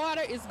 the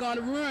water is going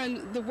to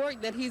ruin the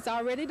work that he's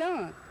already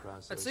done.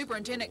 But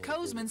Superintendent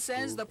Kozman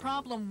says the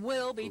problem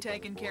will be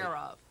taken care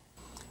of.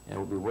 And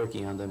we'll be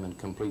working on them and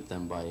complete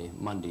them by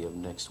Monday of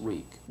next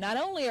week. Not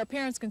only are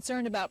parents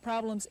concerned about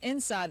problems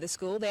inside the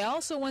school, they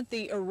also want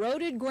the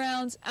eroded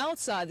grounds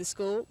outside the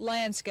school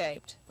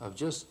landscaped.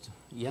 Just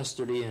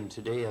yesterday and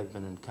today I've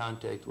been in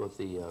contact with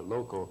the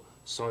local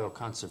soil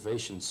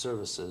conservation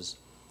services,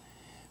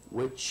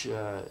 which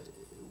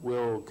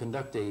will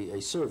conduct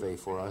a survey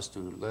for us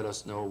to let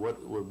us know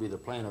what will be the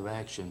plan of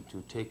action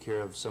to take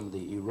care of some of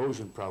the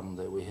erosion problem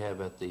that we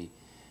have at the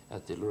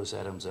Lewis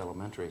Adams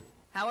Elementary.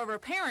 However,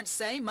 parents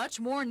say much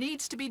more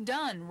needs to be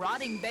done.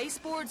 Rotting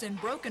baseboards and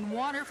broken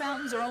water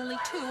fountains are only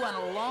 2 on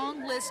a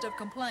long list of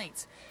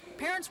complaints.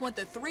 Parents want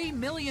the $3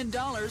 million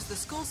the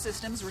school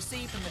systems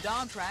receive from the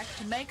dog track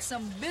to make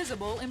some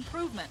visible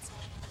improvements.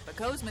 But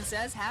Kozman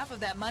says half of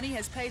that money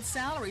has paid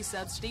salary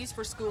subsidies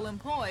for school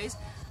employees.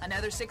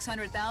 Another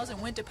 $600,000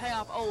 went to pay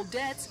off old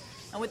debts.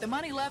 And with the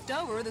money left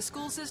over, the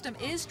school system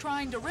is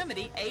trying to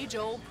remedy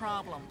age-old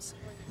problems.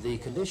 The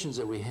conditions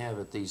that we have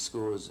at these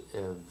schools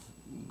have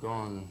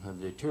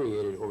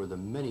deteriorated over the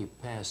many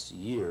past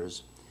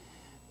years,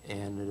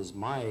 and it is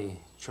my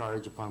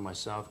charge upon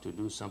myself to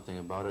do something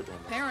about it.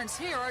 Parents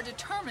here are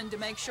determined to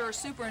make sure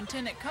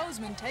Superintendent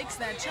Kozman takes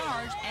that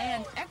charge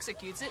and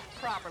executes it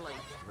properly.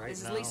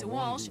 This is Lisa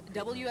Walsh,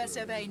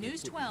 WSFA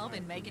News 12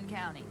 in Macon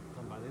County.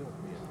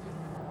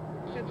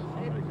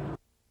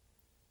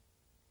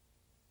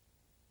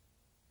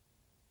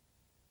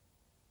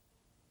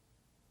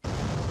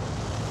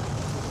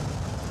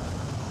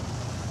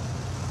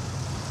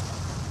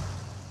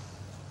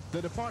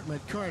 The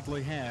department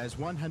currently has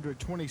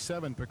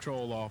 127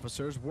 patrol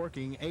officers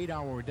working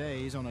 8-hour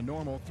days on a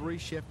normal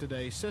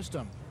 3-shift-a-day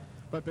system.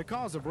 But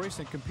because of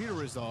recent computer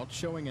results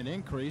showing an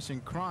increase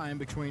in crime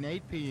between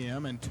 8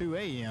 p.m. and 2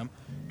 a.m.,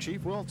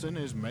 Chief Wilson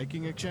is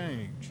making a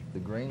change. The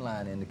green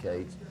line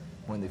indicates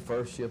when the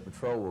first shift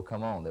patrol will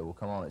come on. They will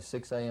come on at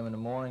 6 a.m. in the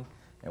morning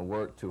and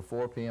work till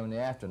 4 p.m. in the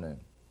afternoon.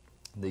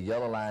 The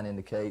yellow line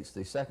indicates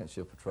the second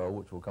shift patrol,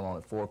 which will come on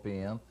at 4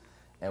 p.m.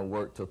 and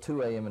work till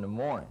 2 a.m. in the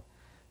morning.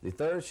 The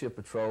third shift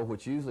patrol,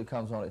 which usually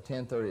comes on at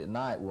 10:30 at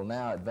night, will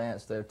now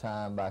advance their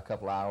time by a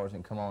couple hours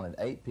and come on at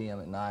 8 p.m.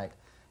 at night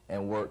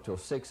and work till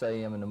 6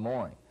 a.m. in the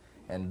morning.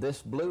 And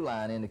this blue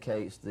line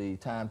indicates the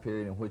time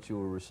period in which you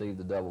will receive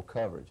the double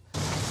coverage.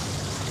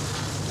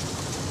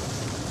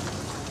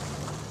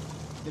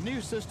 The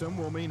new system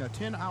will mean a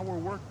 10-hour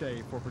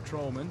workday for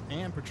patrolmen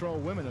and patrol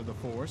women of the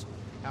force.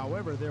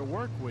 However, their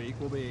work week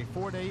will be a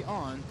 4-day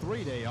on,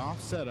 3-day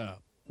off setup.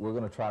 We're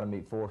going to try to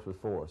meet force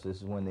with force. This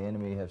is when the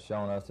enemy has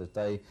shown us that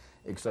they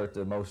exert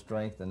their most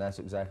strength, and that's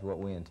exactly what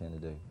we intend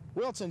to do.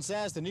 Wilson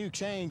says the new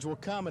change will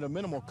come at a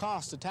minimal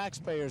cost to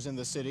taxpayers in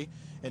the city.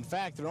 In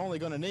fact, they're only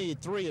going to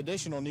need 3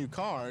 additional new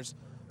cars.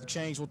 The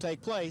change will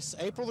take place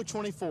April the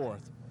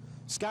 24th.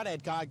 Scott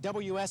Edcock,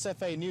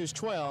 WSFA News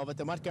 12 at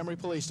the Montgomery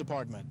Police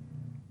Department.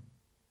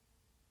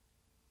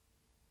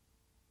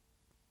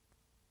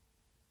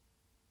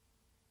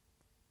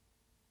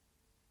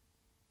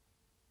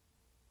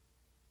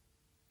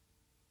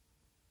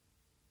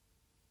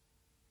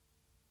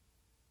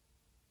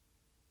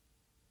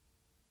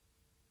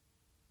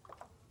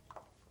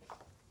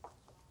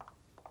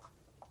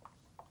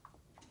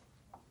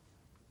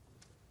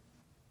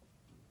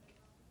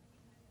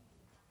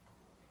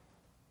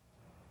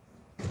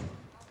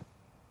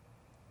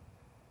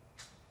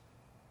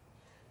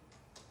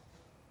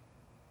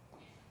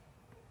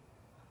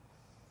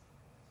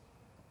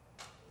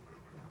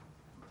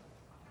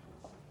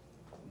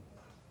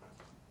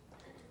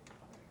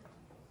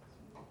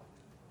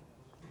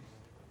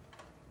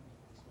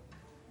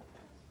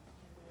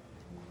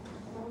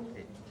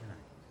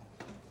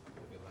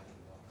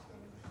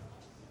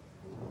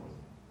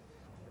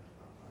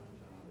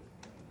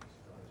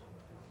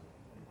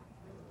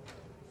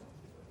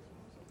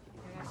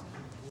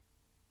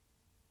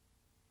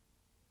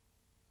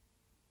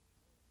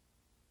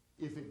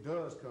 If it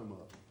does come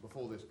up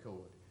before this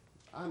court,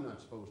 I'm not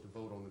supposed to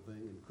vote on the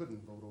thing and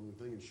couldn't vote on the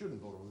thing and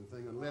shouldn't vote on the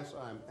thing unless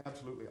I'm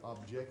absolutely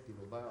objective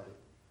about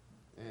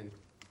it. And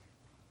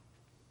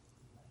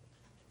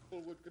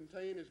it would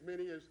contain as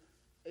many as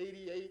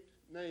 88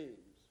 names,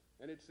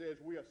 and it says,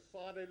 we are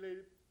solidly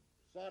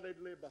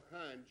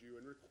behind you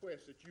and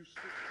request that you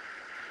speak.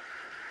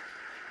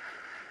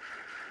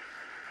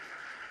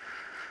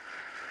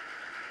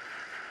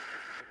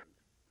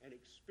 An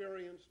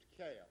experienced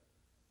care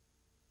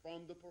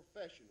from the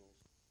professionals.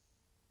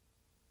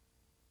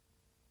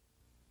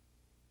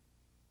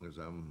 As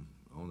I'm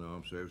on the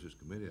Armed Services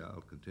Committee,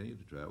 I'll continue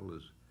to travel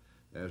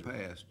as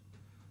past.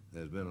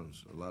 There's been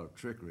a lot of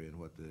trickery in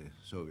what the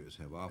Soviets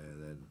have offered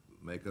that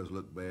make us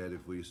look bad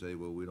if we say,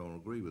 well, we don't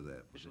agree with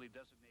that. Officially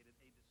designated a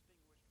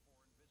distinguished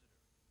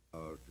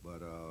foreign visitor.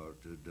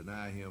 But to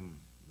deny him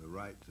the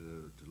right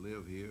to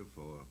live here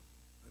for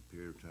a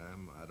period of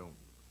time,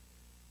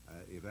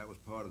 if that was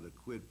part of the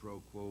quid pro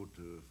quo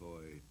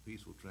for a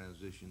peaceful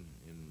transition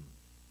in